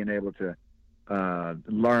fortune of being able to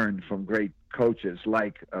learn from great coaches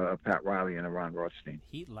like Pat Riley and Ron Rothstein.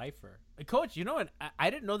 Heat lifer. Coach, you know what?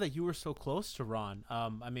 I didn't know that you were so close to Ron.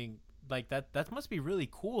 I mean, like that must be really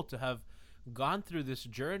cool to have gone through this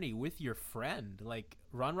journey with your friend. Like,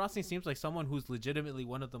 Ron Rothstein seems like someone who's legitimately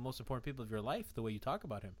one of the most important people of your life, the way you talk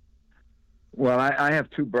about him. Well, I have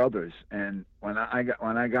 2 brothers, and when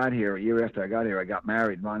I got here, a year after I got here, I got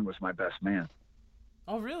married. Ron was my best man.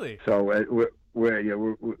 Oh, really? So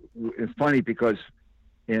it's funny because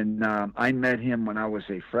I met him when I was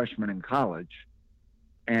a freshman in college,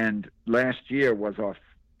 and last year was our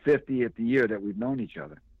 50th year that we've known each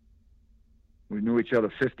other. We knew each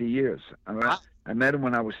other 50 years. I met him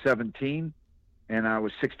when I was 17, and I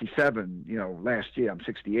was 67. Last year I'm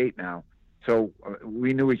 68 now. So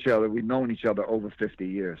we knew each other. We've known each other over 50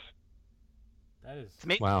 years. That is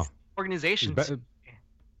wow. Organization.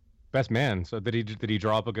 Best man. So did he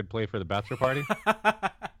draw up a good play for the bachelor party?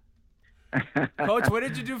 Coach, what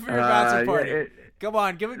did you do for your bachelor party? Come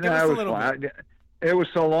on, give us a little bit. It was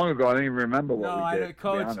so long ago, I don't even remember what we did.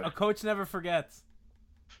 Coach, a coach never forgets.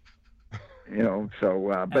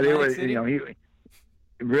 But it was, he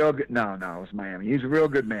real good. No, it was Miami. He's a real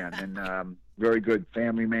good man and very good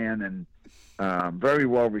family man and very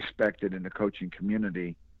well respected in the coaching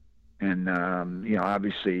community. And,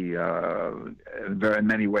 obviously, in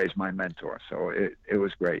many ways, my mentor. So it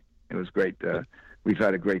was great. It was great. We've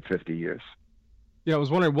had a great 50 years. Yeah, I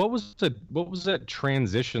was wondering, what was that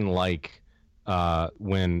transition like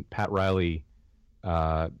when Pat Riley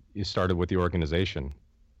started with the organization?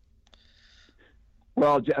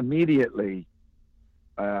 Well, immediately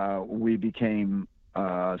we became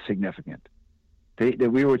significant.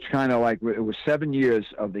 We were kind of like, it was 7 years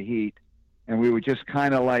of the Heat, and we were just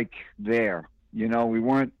kind of like there. We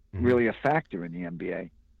weren't really a factor in the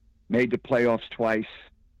NBA. Made the playoffs twice,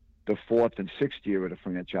 the 4th and 6th year of the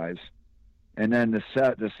franchise. And then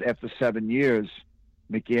after 7 years,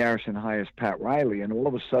 Mickey Harrison hires Pat Riley, and all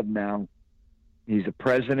of a sudden now he's the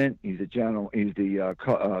president, he's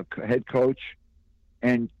the head coach,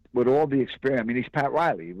 and with all the experience, I mean, he's Pat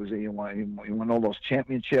Riley. He won all those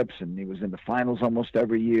championships, and he was in the finals almost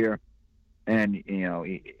every year. And he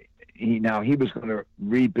was going to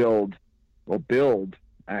rebuild, or build.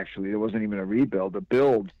 Actually, it wasn't even a rebuild, but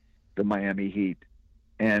build the Miami Heat.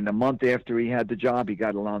 And a month after he had the job, he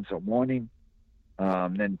got Alonzo Mourning.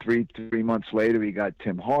 Then three months later, he got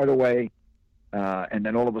Tim Hardaway. And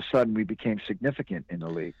then all of a sudden, we became significant in the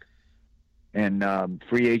league. And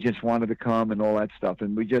free agents wanted to come and all that stuff.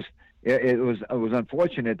 And we just, it was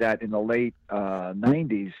unfortunate that in the late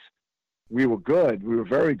 90s, we were good. We were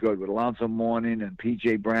very good with Alonzo Mourning and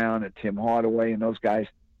P.J. Brown and Tim Hardaway and those guys.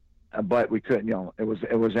 But we couldn't, it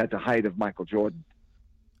was at the height of Michael Jordan.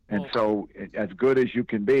 And so as good as you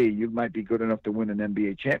can be, you might be good enough to win an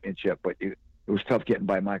NBA championship, but it was tough getting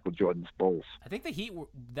by Michael Jordan's Bulls. I think the Heat,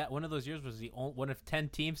 that one of those years was the only, one of 10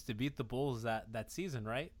 teams to beat the Bulls that season,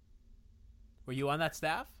 right? Were you on that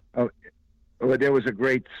staff? Oh, well, there was a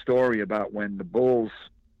great story about when the Bulls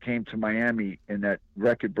came to Miami in that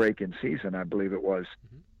record-breaking season, I believe it was,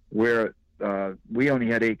 where we only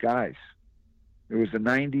had 8 guys. It was the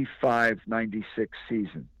 95-96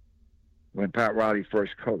 season when Pat Riley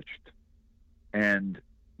first coached, and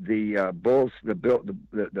the Bulls,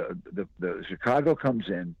 the Chicago comes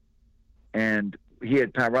in, and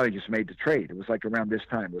Pat Riley just made the trade. It was like around this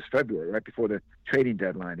time. It was February, right before the trading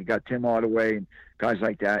deadline. He got Tim Hardaway and guys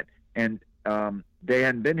like that, and they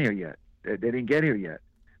hadn't been here yet. They didn't get here yet,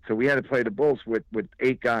 so we had to play the Bulls with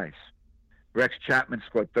 8 guys. Rex Chapman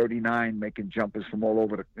scored 39, making jumpers from all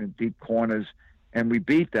over the deep corners, and we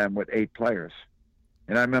beat them with 8 players.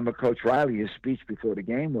 And I remember Coach Riley, his speech before the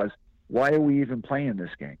game was, why are we even playing this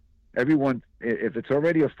game? Everyone, if it's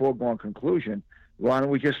already a foregone conclusion, why don't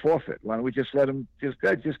we just forfeit? Why don't we just let them,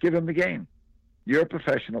 just give them the game? You're a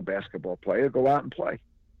professional basketball player. Go out and play.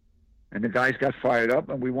 And the guys got fired up,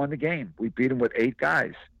 and we won the game. We beat them with 8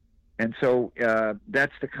 guys. And so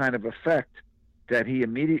that's the kind of effect that he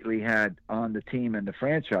immediately had on the team and the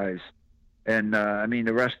franchise. And, I mean,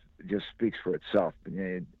 the rest just speaks for itself.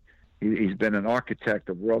 He's been an architect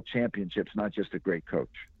of world championships, not just a great coach.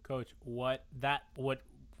 Coach, what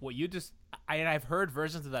you just, I've heard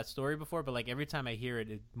versions of that story before, but like every time I hear it,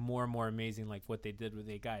 it's more and more amazing, like what they did with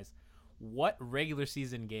 8 guys. What regular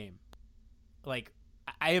season game? Like,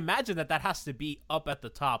 I imagine that has to be up at the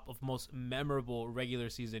top of most memorable regular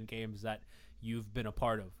season games that you've been a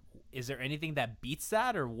part of. Is there anything that beats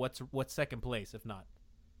that, or what's second place, if not?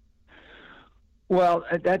 Well,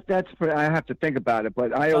 that's I have to think about it,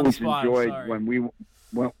 but I always enjoyed when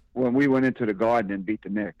we went into the Garden and beat the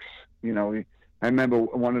Knicks. You know, I remember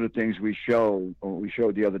one of the things we showed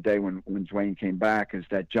the other day when Dwayne came back is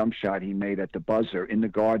that jump shot he made at the buzzer in the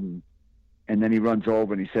Garden, and then he runs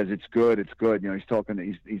over and he says, "It's good, it's good." You know,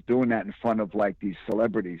 he's doing that in front of like these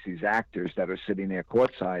celebrities, these actors that are sitting there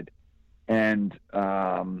courtside, and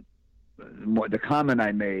the comment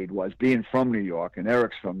I made was, being from New York, and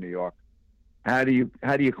Eric's from New York, how do you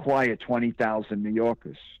quiet 20,000 New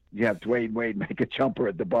Yorkers? You have Dwayne Wade make a jumper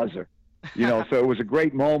at the buzzer, you know. So it was a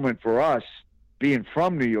great moment for us, being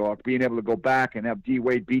from New York, being able to go back and have D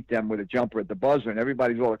Wade beat them with a jumper at the buzzer, and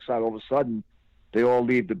everybody's all excited. All of a sudden, they all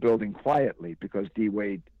leave the building quietly because D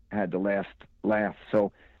Wade had the last laugh.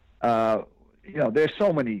 So, you know, there's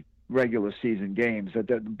so many regular season games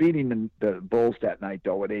that beating the Bulls that night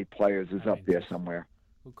though with 8 players is up there somewhere.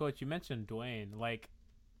 Well, Coach, you mentioned Dwayne, like,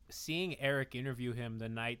 seeing Eric interview him the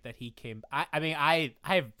night that he came. I've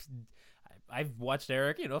watched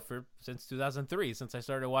Eric, you know, since 2003, since I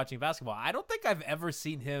started watching basketball. I don't think I've ever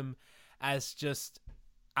seen him as just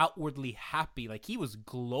outwardly happy. Like, he was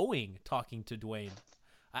glowing talking to Dwayne.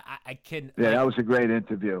 That was a great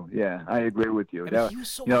interview. Yeah, I agree with you. He was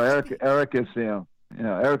so happy. Eric is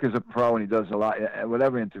Eric is a pro, and he does a lot.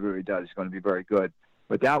 Whatever interview he does, he's going to be very good.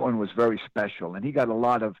 But that one was very special, and he got a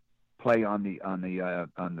lot of play on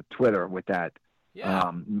the Twitter with that,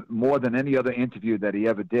 more than any other interview that he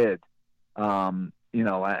ever did. You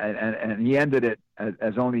know, and he ended it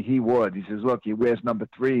as only he would. He says, "Look, he wears number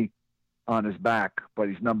 3 on his back, but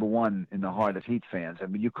he's number 1 in the heart of Heat fans." I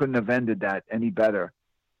mean, you couldn't have ended that any better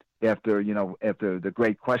after the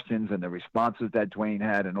great questions and the responses that Dwayne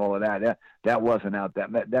had and all of that. That wasn't out.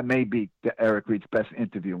 That may be Eric Reed's best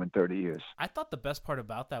interview in 30 years. I thought the best part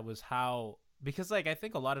about that was how. Because, like, I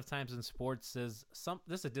think a lot of times in sports there's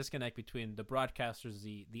a disconnect between the broadcasters,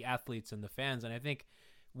 the athletes, and the fans. And I think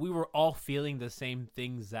we were all feeling the same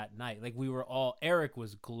things that night. Like, Eric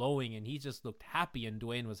was glowing, and he just looked happy, and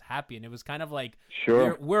Dwayne was happy. And it was kind of like,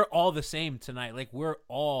 sure, we're all the same tonight. Like, we're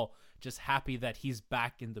all just happy that he's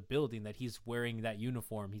back in the building, that he's wearing that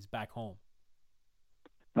uniform. He's back home.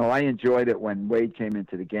 No, I enjoyed it when Wade came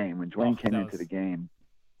into the game. When Dwayne came into the game,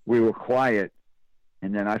 we were quiet.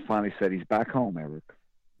 And then I finally said, "He's back home, Eric."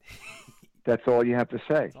 That's all you have to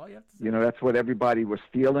say. You know, that's what everybody was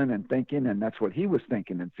feeling and thinking, and that's what he was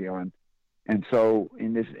thinking and feeling. And so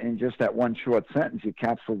in just that one short sentence, you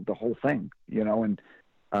capsuled the whole thing, you know. And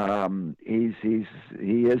he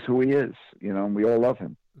is who he is, and we all love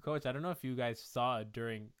him. Coach, I don't know if you guys saw it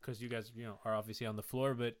because you guys, are obviously on the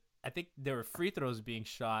floor, but I think there were free throws being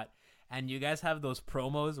shot, and you guys have those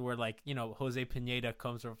promos where, Jose Pineda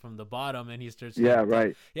comes from the bottom and he starts. Yeah,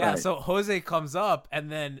 right. Yeah, right. so Jose comes up,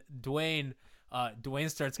 and then Dwayne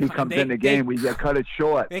starts. He comes in the game. We get cut it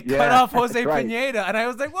short. They cut off Jose Pineda, and I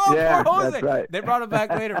was like, "Whoa, poor Jose!" That's right. They brought him back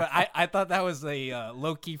later, but I thought that was a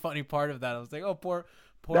low key funny part of that. I was like, "Oh, poor."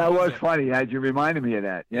 That Jose. was funny. You reminded me of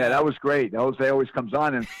that. Yeah, that was great. Jose always comes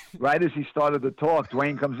on, and right as he started to talk,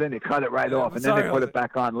 Dwayne comes in. They cut it right off, and then they put it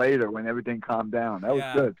back on later when everything calmed down. That was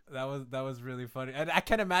good. That was really funny. And I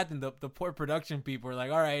can imagine the poor production people were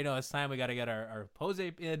like, "All right, it's time. We got to get our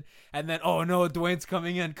Jose in." And then, oh no, Dwayne's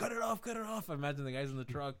coming in. Cut it off. I imagine the guys in the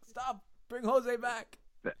truck. Stop. Bring Jose back.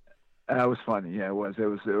 That was funny. Yeah, it was.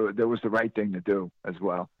 That was the right thing to do as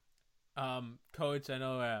well. Coach, I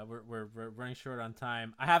know we're running short on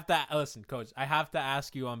time. I have to listen, Coach. I have to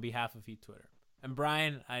ask you on behalf of Heat Twitter. And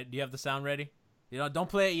Brian, do you have the sound ready? Don't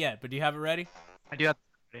play it yet, but do you have it ready? I do have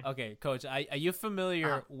it ready. Okay, Coach. Are you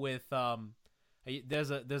familiar with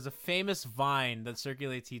there's a famous Vine that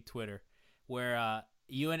circulates Heat Twitter where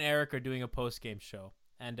you and Eric are doing a post game show,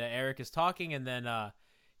 and Eric is talking, and then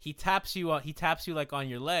he taps you like on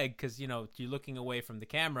your leg because you're looking away from the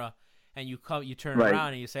camera. And you turn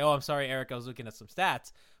around and you say, "Oh, I'm sorry, Eric. I was looking at some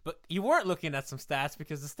stats." But you weren't looking at some stats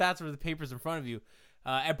because the stats were the papers in front of you.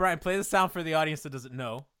 And Brian, play the sound for the audience that doesn't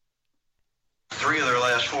know. 3 of their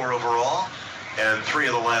last 4 overall, and 3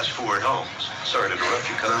 of the last 4 at home. Sorry to interrupt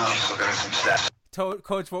you, Coach. Looking at some stats.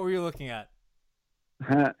 Coach, what were you looking at?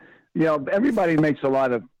 Everybody makes a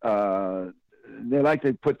lot of. They like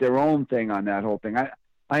to put their own thing on that whole thing.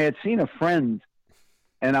 I had seen a friend.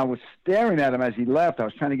 And I was staring at him as he left. I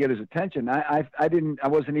was trying to get his attention. I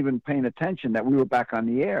wasn't even paying attention that we were back on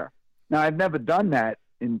the air. Now, I've never done that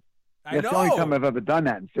that's the only time I've ever done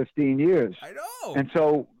that in 15 years. I know. And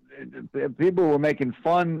so people were making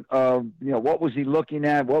fun of, what was he looking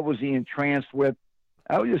at? What was he entranced with?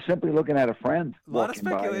 I was just simply looking at a friend. A lot of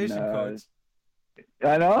speculation, Coach.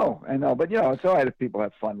 I know. But, it's all right if people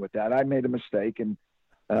have fun with that. I made a mistake, and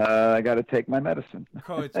I got to take my medicine.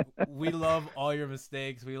 Coach, we love all your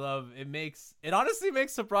mistakes. It honestly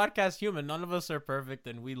makes the broadcast human. None of us are perfect,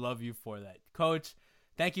 and we love you for that. Coach,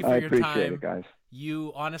 thank you for your time. I appreciate it, guys.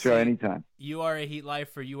 You honestly, sure, anytime. You are a Heat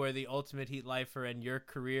lifer. You are the ultimate Heat lifer, and your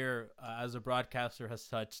career as a broadcaster has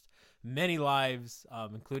touched many lives,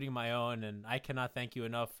 including my own, and I cannot thank you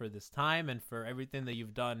enough for this time and for everything that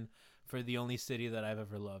you've done for the only city that I've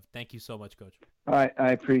ever loved. Thank you so much, Coach. I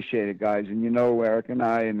appreciate it, guys. And Eric and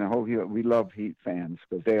I and the whole Heat, we love Heat fans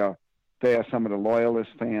because they are some of the loyalist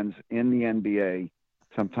fans in the NBA.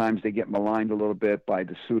 Sometimes they get maligned a little bit by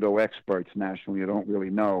the pseudo-experts nationally you don't really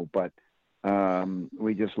know, but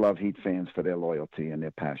we just love Heat fans for their loyalty and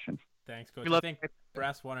their passion. Thanks, Coach. I think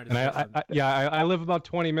Brass wanted to say something. I live about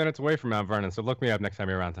 20 minutes away from Mount Vernon, so look me up next time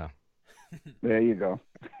you're around town. There you go.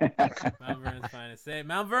 Mount Vernon's finest. Hey,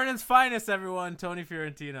 Mount Vernon's finest, everyone. Tony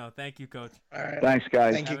Fiorentino. Thank you, Coach. All right. Thanks,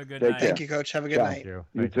 guys. Thank you. Have a good night. Thank you, Coach. Have a good night.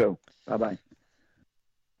 You too. Bye-bye.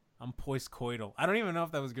 I'm post-coital. I don't even know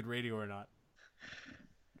if that was good radio or not.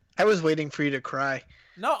 I was waiting for you to cry.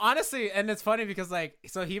 No, honestly, and it's funny because,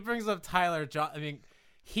 so he brings up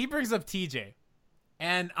he brings up TJ.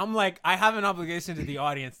 And I'm like, I have an obligation to the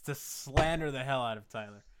audience to slander the hell out of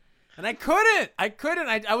Tyler. And I couldn't.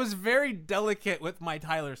 I was very delicate with my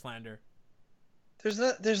Tyler slander. There's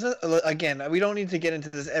not. Again, we don't need to get into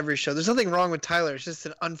this every show. There's nothing wrong with Tyler. It's just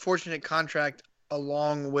an unfortunate contract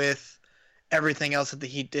along with everything else that the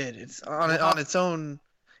Heat did. It's on its own.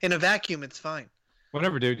 In a vacuum, it's fine.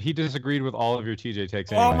 Whatever, dude. He disagreed with all of your TJ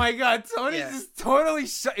takes anyway. Oh my God, Tony just totally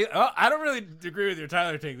I don't really agree with your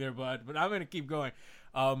Tyler take there, bud, but I'm gonna keep going.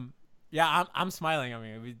 I'm smiling. I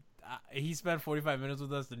mean, he spent 45 minutes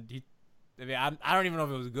with us, and I don't even know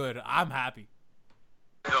if it was good. I'm happy.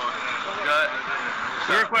 Good.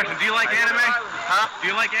 Your question: do you like anime? Huh? Do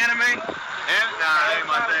you like anime? Nah, ain't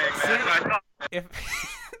my thing,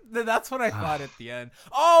 man. That's what I thought at the end.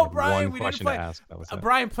 Oh, Brian, we didn't play.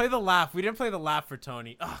 Brian, play the laugh. We didn't play the laugh for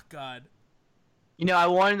Tony. Oh God. I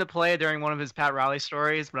wanted to play it during one of his Pat Riley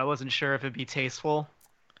stories, but I wasn't sure if it'd be tasteful.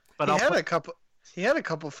 But he had a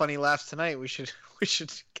couple funny laughs tonight. We should.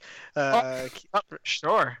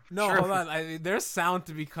 Sure. No, hold on. There's sound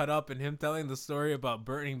to be cut up, and him telling the story about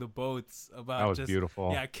burning the boats. That was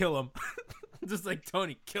beautiful. Yeah, kill him. Just like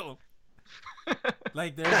Tony, kill him.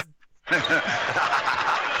 Like there's.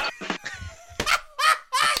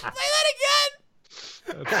 Play that again.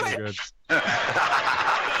 That's pretty good.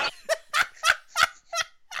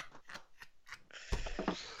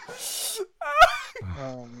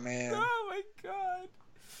 Oh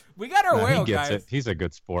go, gets guys. it. He's a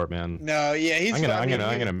good sport, man. No, yeah, he's. I'm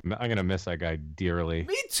gonna miss that guy dearly.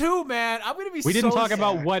 Me too, man. I'm gonna be. We didn't talk sad.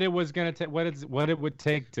 about what it was gonna take, what it would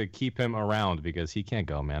take to keep him around because he can't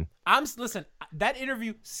go, man. Listen. That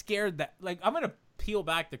interview scared that. Like, I'm gonna peel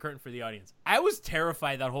back the curtain for the audience. I was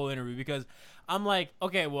terrified that whole interview because I'm like,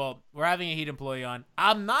 okay, well, we're having a Heat employee on.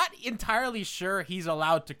 I'm not entirely sure he's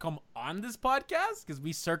allowed to come on this podcast because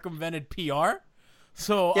we circumvented PR.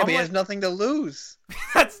 So yeah, but he has nothing to lose.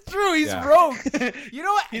 That's true. He's rogue. You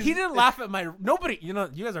know what? He didn't laugh at my nobody. You know,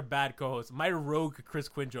 you guys are bad co-hosts. My rogue Chris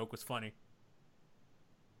Quinn joke was funny.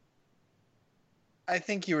 I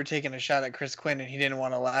think you were taking a shot at Chris Quinn, and he didn't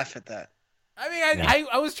want to laugh at that. I mean,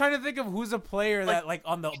 I was trying to think of who's a player that like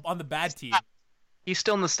on the bad team. He's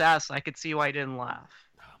still in the stats. I could see why he didn't laugh.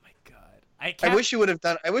 Oh my god! I wish you would have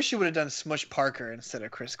done Smush Parker instead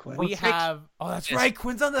of Chris Quinn. We have. Oh, that's right.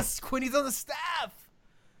 Quinny's on the staff.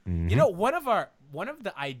 Mm-hmm. You know, one of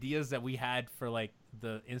the ideas that we had for like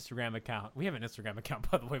the Instagram account. We have an Instagram account,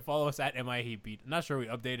 by the way. Follow us at MIHeatBeat. I'm not sure we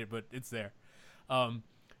updated, but it's there.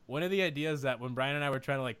 One of the ideas that when Brian and I were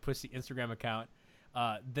trying to like push the Instagram account,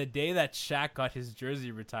 the day that Shaq got his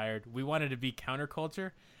jersey retired, we wanted to be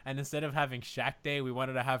counterculture, and instead of having Shaq Day, we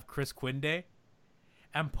wanted to have Chris Quinn Day,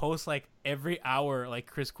 and post like every hour like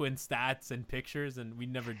Chris Quinn stats and pictures, and we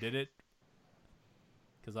never did it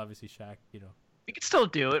because obviously Shaq, you know. We could still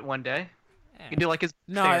do it one day. You can do like his.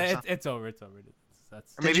 No, it's over. It's over.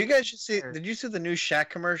 Did you guys just see? Did you see the new Shaq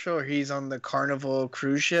commercial where he's on the Carnival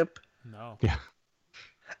cruise ship? No. Yeah.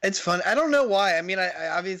 It's fun. I don't know why. I mean, I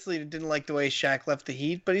obviously didn't like the way Shaq left the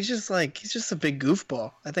Heat, but he's just a big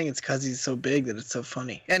goofball. I think it's because he's so big that it's so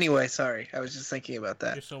funny. Anyway, sorry. I was just thinking about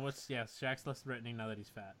that. So Shaq's less threatening now that he's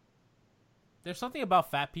fat. There's something about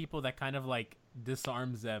fat people that kind of like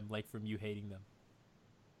disarms them, like from you hating them.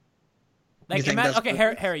 Like, okay,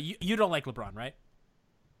 Harry, you don't like LeBron, right?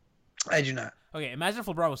 I do not. Okay, imagine if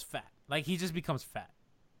LeBron was fat. Like, he just becomes fat.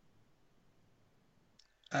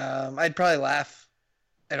 I'd probably laugh.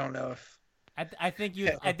 I don't know if. I think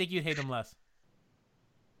you'd hate him less.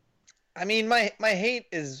 I mean, my hate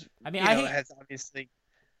is. I mean, has obviously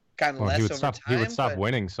gotten less over time. He would stop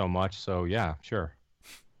winning so much. So yeah, sure.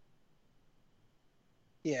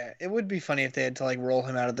 Yeah, it would be funny if they had to like roll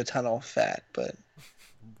him out of the tunnel fat, but.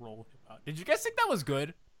 Roll him out. Did you guys think that was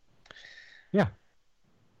good? Yeah.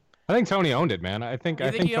 I think Tony owned it, man. I think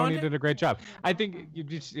Tony did a great job. I think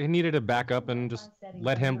you needed to back up and just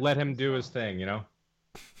let him do his thing, you know.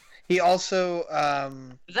 He also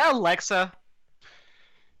is that Alexa?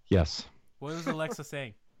 Yes. What was Alexa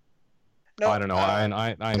saying? No, I don't know.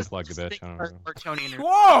 I unplugged the bitch. I don't know. Tony.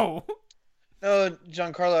 Whoa. No,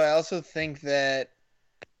 Giancarlo. I also think that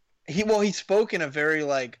he spoke in a very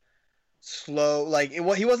like slow, like he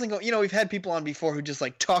wasn't going. You know, we've had people on before who just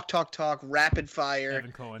like talk, rapid fire.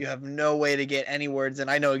 You have no way to get any words, and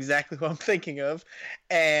I know exactly what I'm thinking of.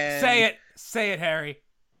 And say it, Harry.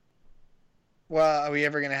 Well, are we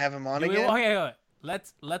ever gonna have him on again? Okay.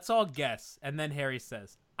 Let's all guess, and then Harry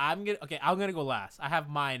says, I'm gonna go last. I have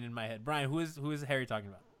mine in my head. Brian, who is Harry talking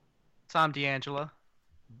about? Tom D'Angelo.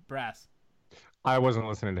 Brass. I wasn't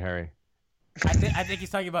listening to Harry. I think he's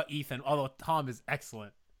talking about Ethan, although Tom is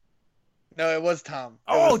excellent. No, it was Tom.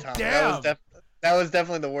 Damn! That was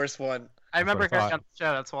definitely the worst one. I remember hearing on the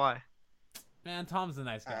show. That's why. Man, Tom's a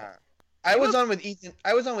nice guy. I was on with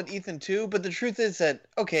Ethan too, but the truth is that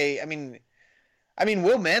okay. I mean,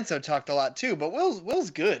 Will Manso talked a lot too, but Will's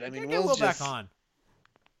good. I mean, Will's back on.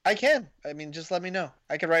 I can. I mean, just let me know.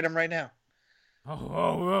 I can write him right now.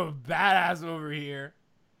 Oh, badass over here.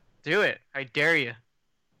 Do it. I dare you.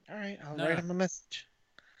 All right, I'll write him a message.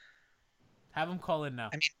 Have him call in now.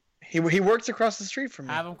 I mean, he works across the street from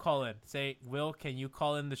me. Have him call in. Say, Will, can you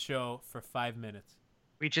call in the show for 5 minutes?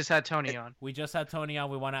 We just had Tony on. We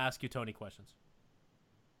want to ask you Tony questions.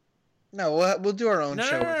 No, we'll do our own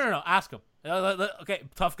show. No. Ask him. Okay,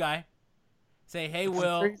 tough guy. Say, hey,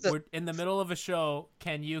 Will, we're in the middle of a show.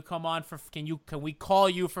 Can you come on can we call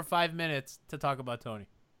you for 5 minutes to talk about Tony?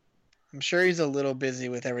 I'm sure he's a little busy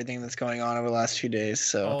with everything that's going on over the last few days.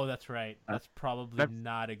 So. Oh, that's right. That's probably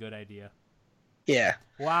not a good idea. Yeah.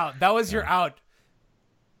 Wow, that was your out.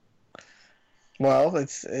 Well,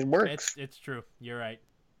 it works. It's true. You're right.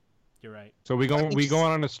 So we going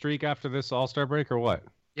on a streak after this All-Star break or what?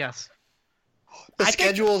 Yes. The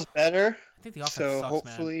schedule's better. I think the offense so sucks,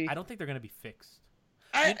 hopefully. Man. I don't think they're gonna be fixed.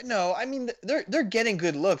 No, I mean they're getting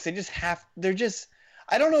good looks. They're just.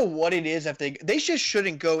 I don't know what it is. If they just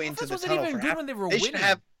shouldn't go into the tunnel even for good when they were winning.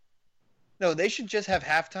 They should just have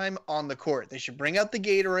halftime on the court. They should bring out the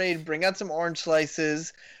Gatorade, bring out some orange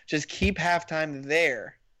slices, just keep halftime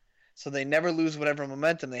there. so they never lose whatever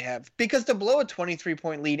momentum they have. Because to blow a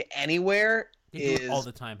 23-point lead anywhere is all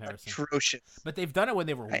the time, Harrison. Atrocious. But they've done it when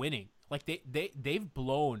they were winning. Like they've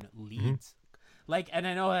blown leads. Like, and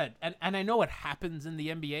I know that, and I know it happens in the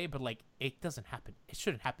NBA, but like it doesn't happen. It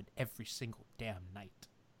shouldn't happen every single damn night.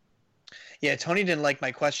 Yeah, Tony didn't like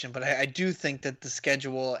my question, but I do think that the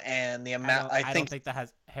schedule and the amount. I don't think that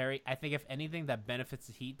has Harry. I think if anything, that benefits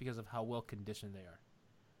the Heat because of how well conditioned they are.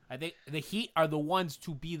 I think the Heat are the ones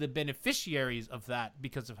to be the beneficiaries of that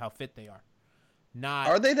because of how fit they are. Not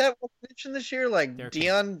are they that well conditioned this year? Like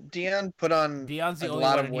Dion put on Dion's the a only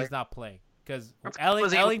lot one of and weight. he's not playing because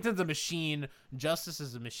Ellington's a machine. Justice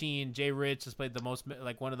is a machine. Jay Rich has played the most,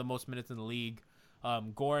 like one of the most minutes in the league.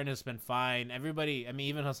 Goran has been fine. Everybody, I mean,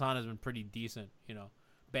 even Hassan has been pretty decent. You know,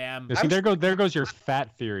 Bam. See, there goes your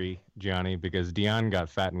fat theory, Gianni, because Dion got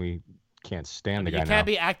fat and we can't stand the guy now. You can't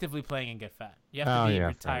be actively playing and get fat. You have to be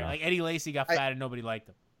retired. Like Eddie Lacy got fat and nobody liked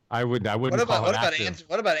him. I wouldn't What call it about active.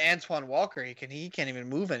 what about Antoine Walker? He can't even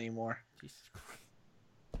move anymore.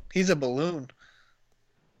 He's a balloon.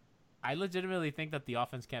 I legitimately think that the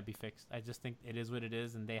offense can't be fixed. I just think it is what it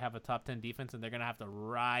is, and they have a top 10 defense, and they're gonna have to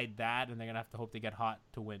ride that, and they're gonna have to hope they get hot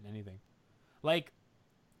to win anything. Like,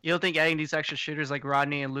 you don't think adding these extra shooters like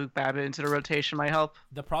Rodney and Luke Babbitt into the rotation might help?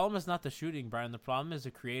 The problem is not the shooting, Brian. The problem is the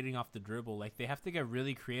creating off the dribble. Like, they have to get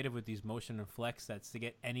really creative with these motion and flex sets to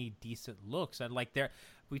get any decent looks. And like,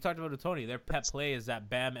 we talked about it, Tony. Their pet play is that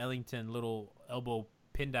Bam Ellington little elbow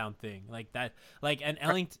pin down thing, like that. Like, and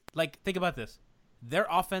Ellington, like, think about this. Their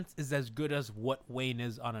offense is as good as what Wayne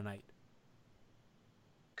is on a night.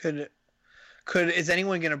 Is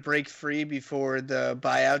anyone going to break free before the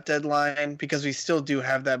buyout deadline? Because we still do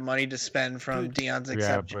have that money to spend from Dion's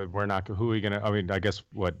exception. Yeah, but we're not. Who are we gonna? I mean, I guess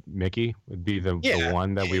what Mickey would be the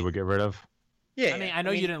one that we would get rid of. Yeah, I mean, I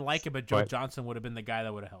know you didn't like it, but Joe Johnson would have been the guy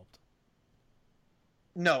that would have helped.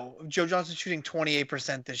 No, Joe Johnson's shooting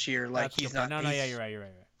 28% this year. Like he's not. No, yeah, you're right.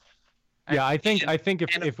 Yeah, I think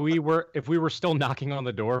if we were still knocking on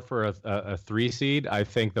the door for a 3 seed, I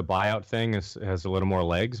think the buyout thing has a little more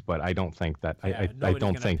legs. But I don't think that. I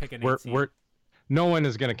don't think no one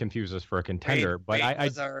is going to confuse us for a contender.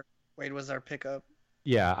 Wade was our pickup.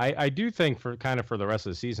 Yeah, I do think for the rest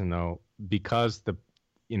of the season though, because the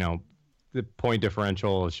point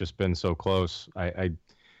differential has just been so close.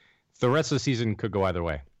 The rest of the season could go either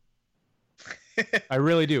way. I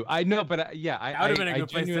really do. I know, but I would have been a good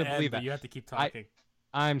place to end, but you have to keep talking.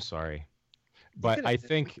 I'm sorry, but I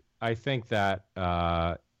think that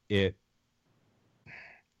it,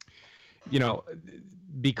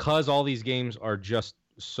 because all these games are just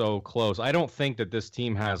so close. I don't think that this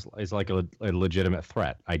team is like a legitimate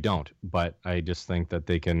threat. I don't, but I just think that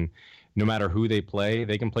they can. No matter who they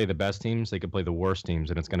can play the best teams, they can play the worst teams,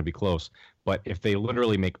 and it's going to be close. But if they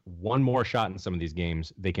literally make one more shot in some of these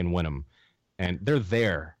games, they can win them. And they're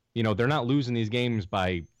there. They're not losing these games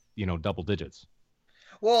by, double digits.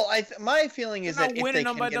 Well, my feeling is that if winning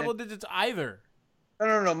them by double digits either.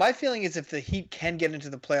 No. My feeling is if the Heat can get into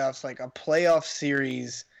the playoffs, like a playoff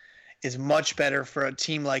series is much better for a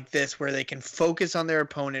team like this where they can focus on their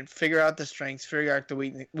opponent, figure out the strengths, figure out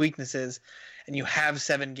the weaknesses, and you have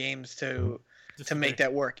 7 games to make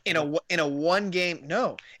that work. In a one game,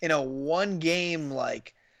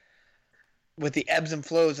 like with the ebbs and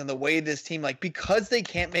flows and the way this team, like, because they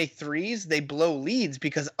can't make threes, they blow leads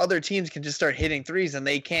because other teams can just start hitting threes and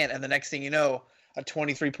they can't. And the next thing you know, a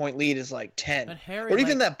 23-point lead is like 10. But Harry, or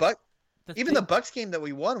even the Bucks game that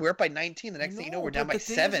we won, we're up by 19. The next thing you know, we're down by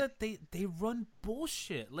 7. They run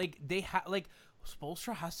bullshit. Like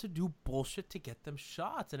Spoelstra has to do bullshit to get them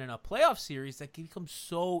shots, and in a playoff series, that can become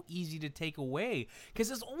so easy to take away because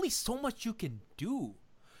there's only so much you can do.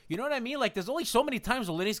 You know what I mean? Like, there's only so many times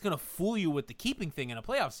Olynyk's gonna fool you with the keeping thing in a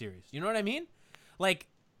playoff series. You know what I mean? Like,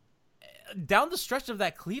 down the stretch of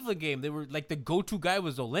that Cleveland game, they were like the go-to guy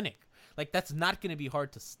was Olynyk. Like, that's not gonna be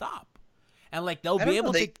hard to stop, and like they'll be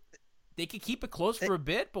able to. They could keep it close for a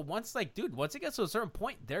bit, but once it gets to a certain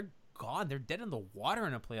point, they're gone. They're dead in the water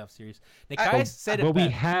in a playoff series. Nekias said it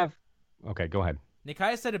best. Okay, go ahead.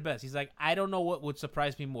 Nekias said it best. He's like, I don't know what would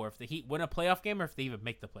surprise me more, if the Heat win a playoff game or if they even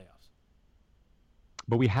make the playoffs.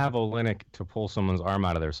 But we have Olynyk to pull someone's arm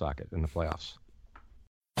out of their socket in the playoffs.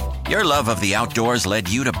 Your love of the outdoors led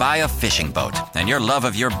you to buy a fishing boat, and your love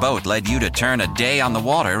of your boat led you to turn a day on the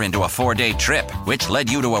water into a 4-day trip, which led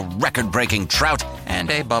you to a record-breaking trout and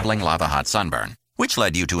a bubbling lava-hot sunburn, which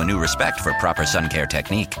led you to a new respect for proper sun care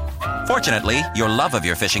technique. Fortunately, your love of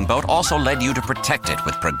your fishing boat also led you to protect it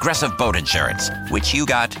with Progressive Boat Insurance, which you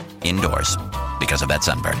got indoors because of that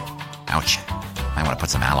sunburn. Ouch. I want to put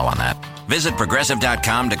some aloe on that. Visit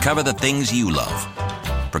Progressive.com to cover the things you love.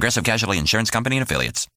 Progressive Casualty Insurance Company and Affiliates.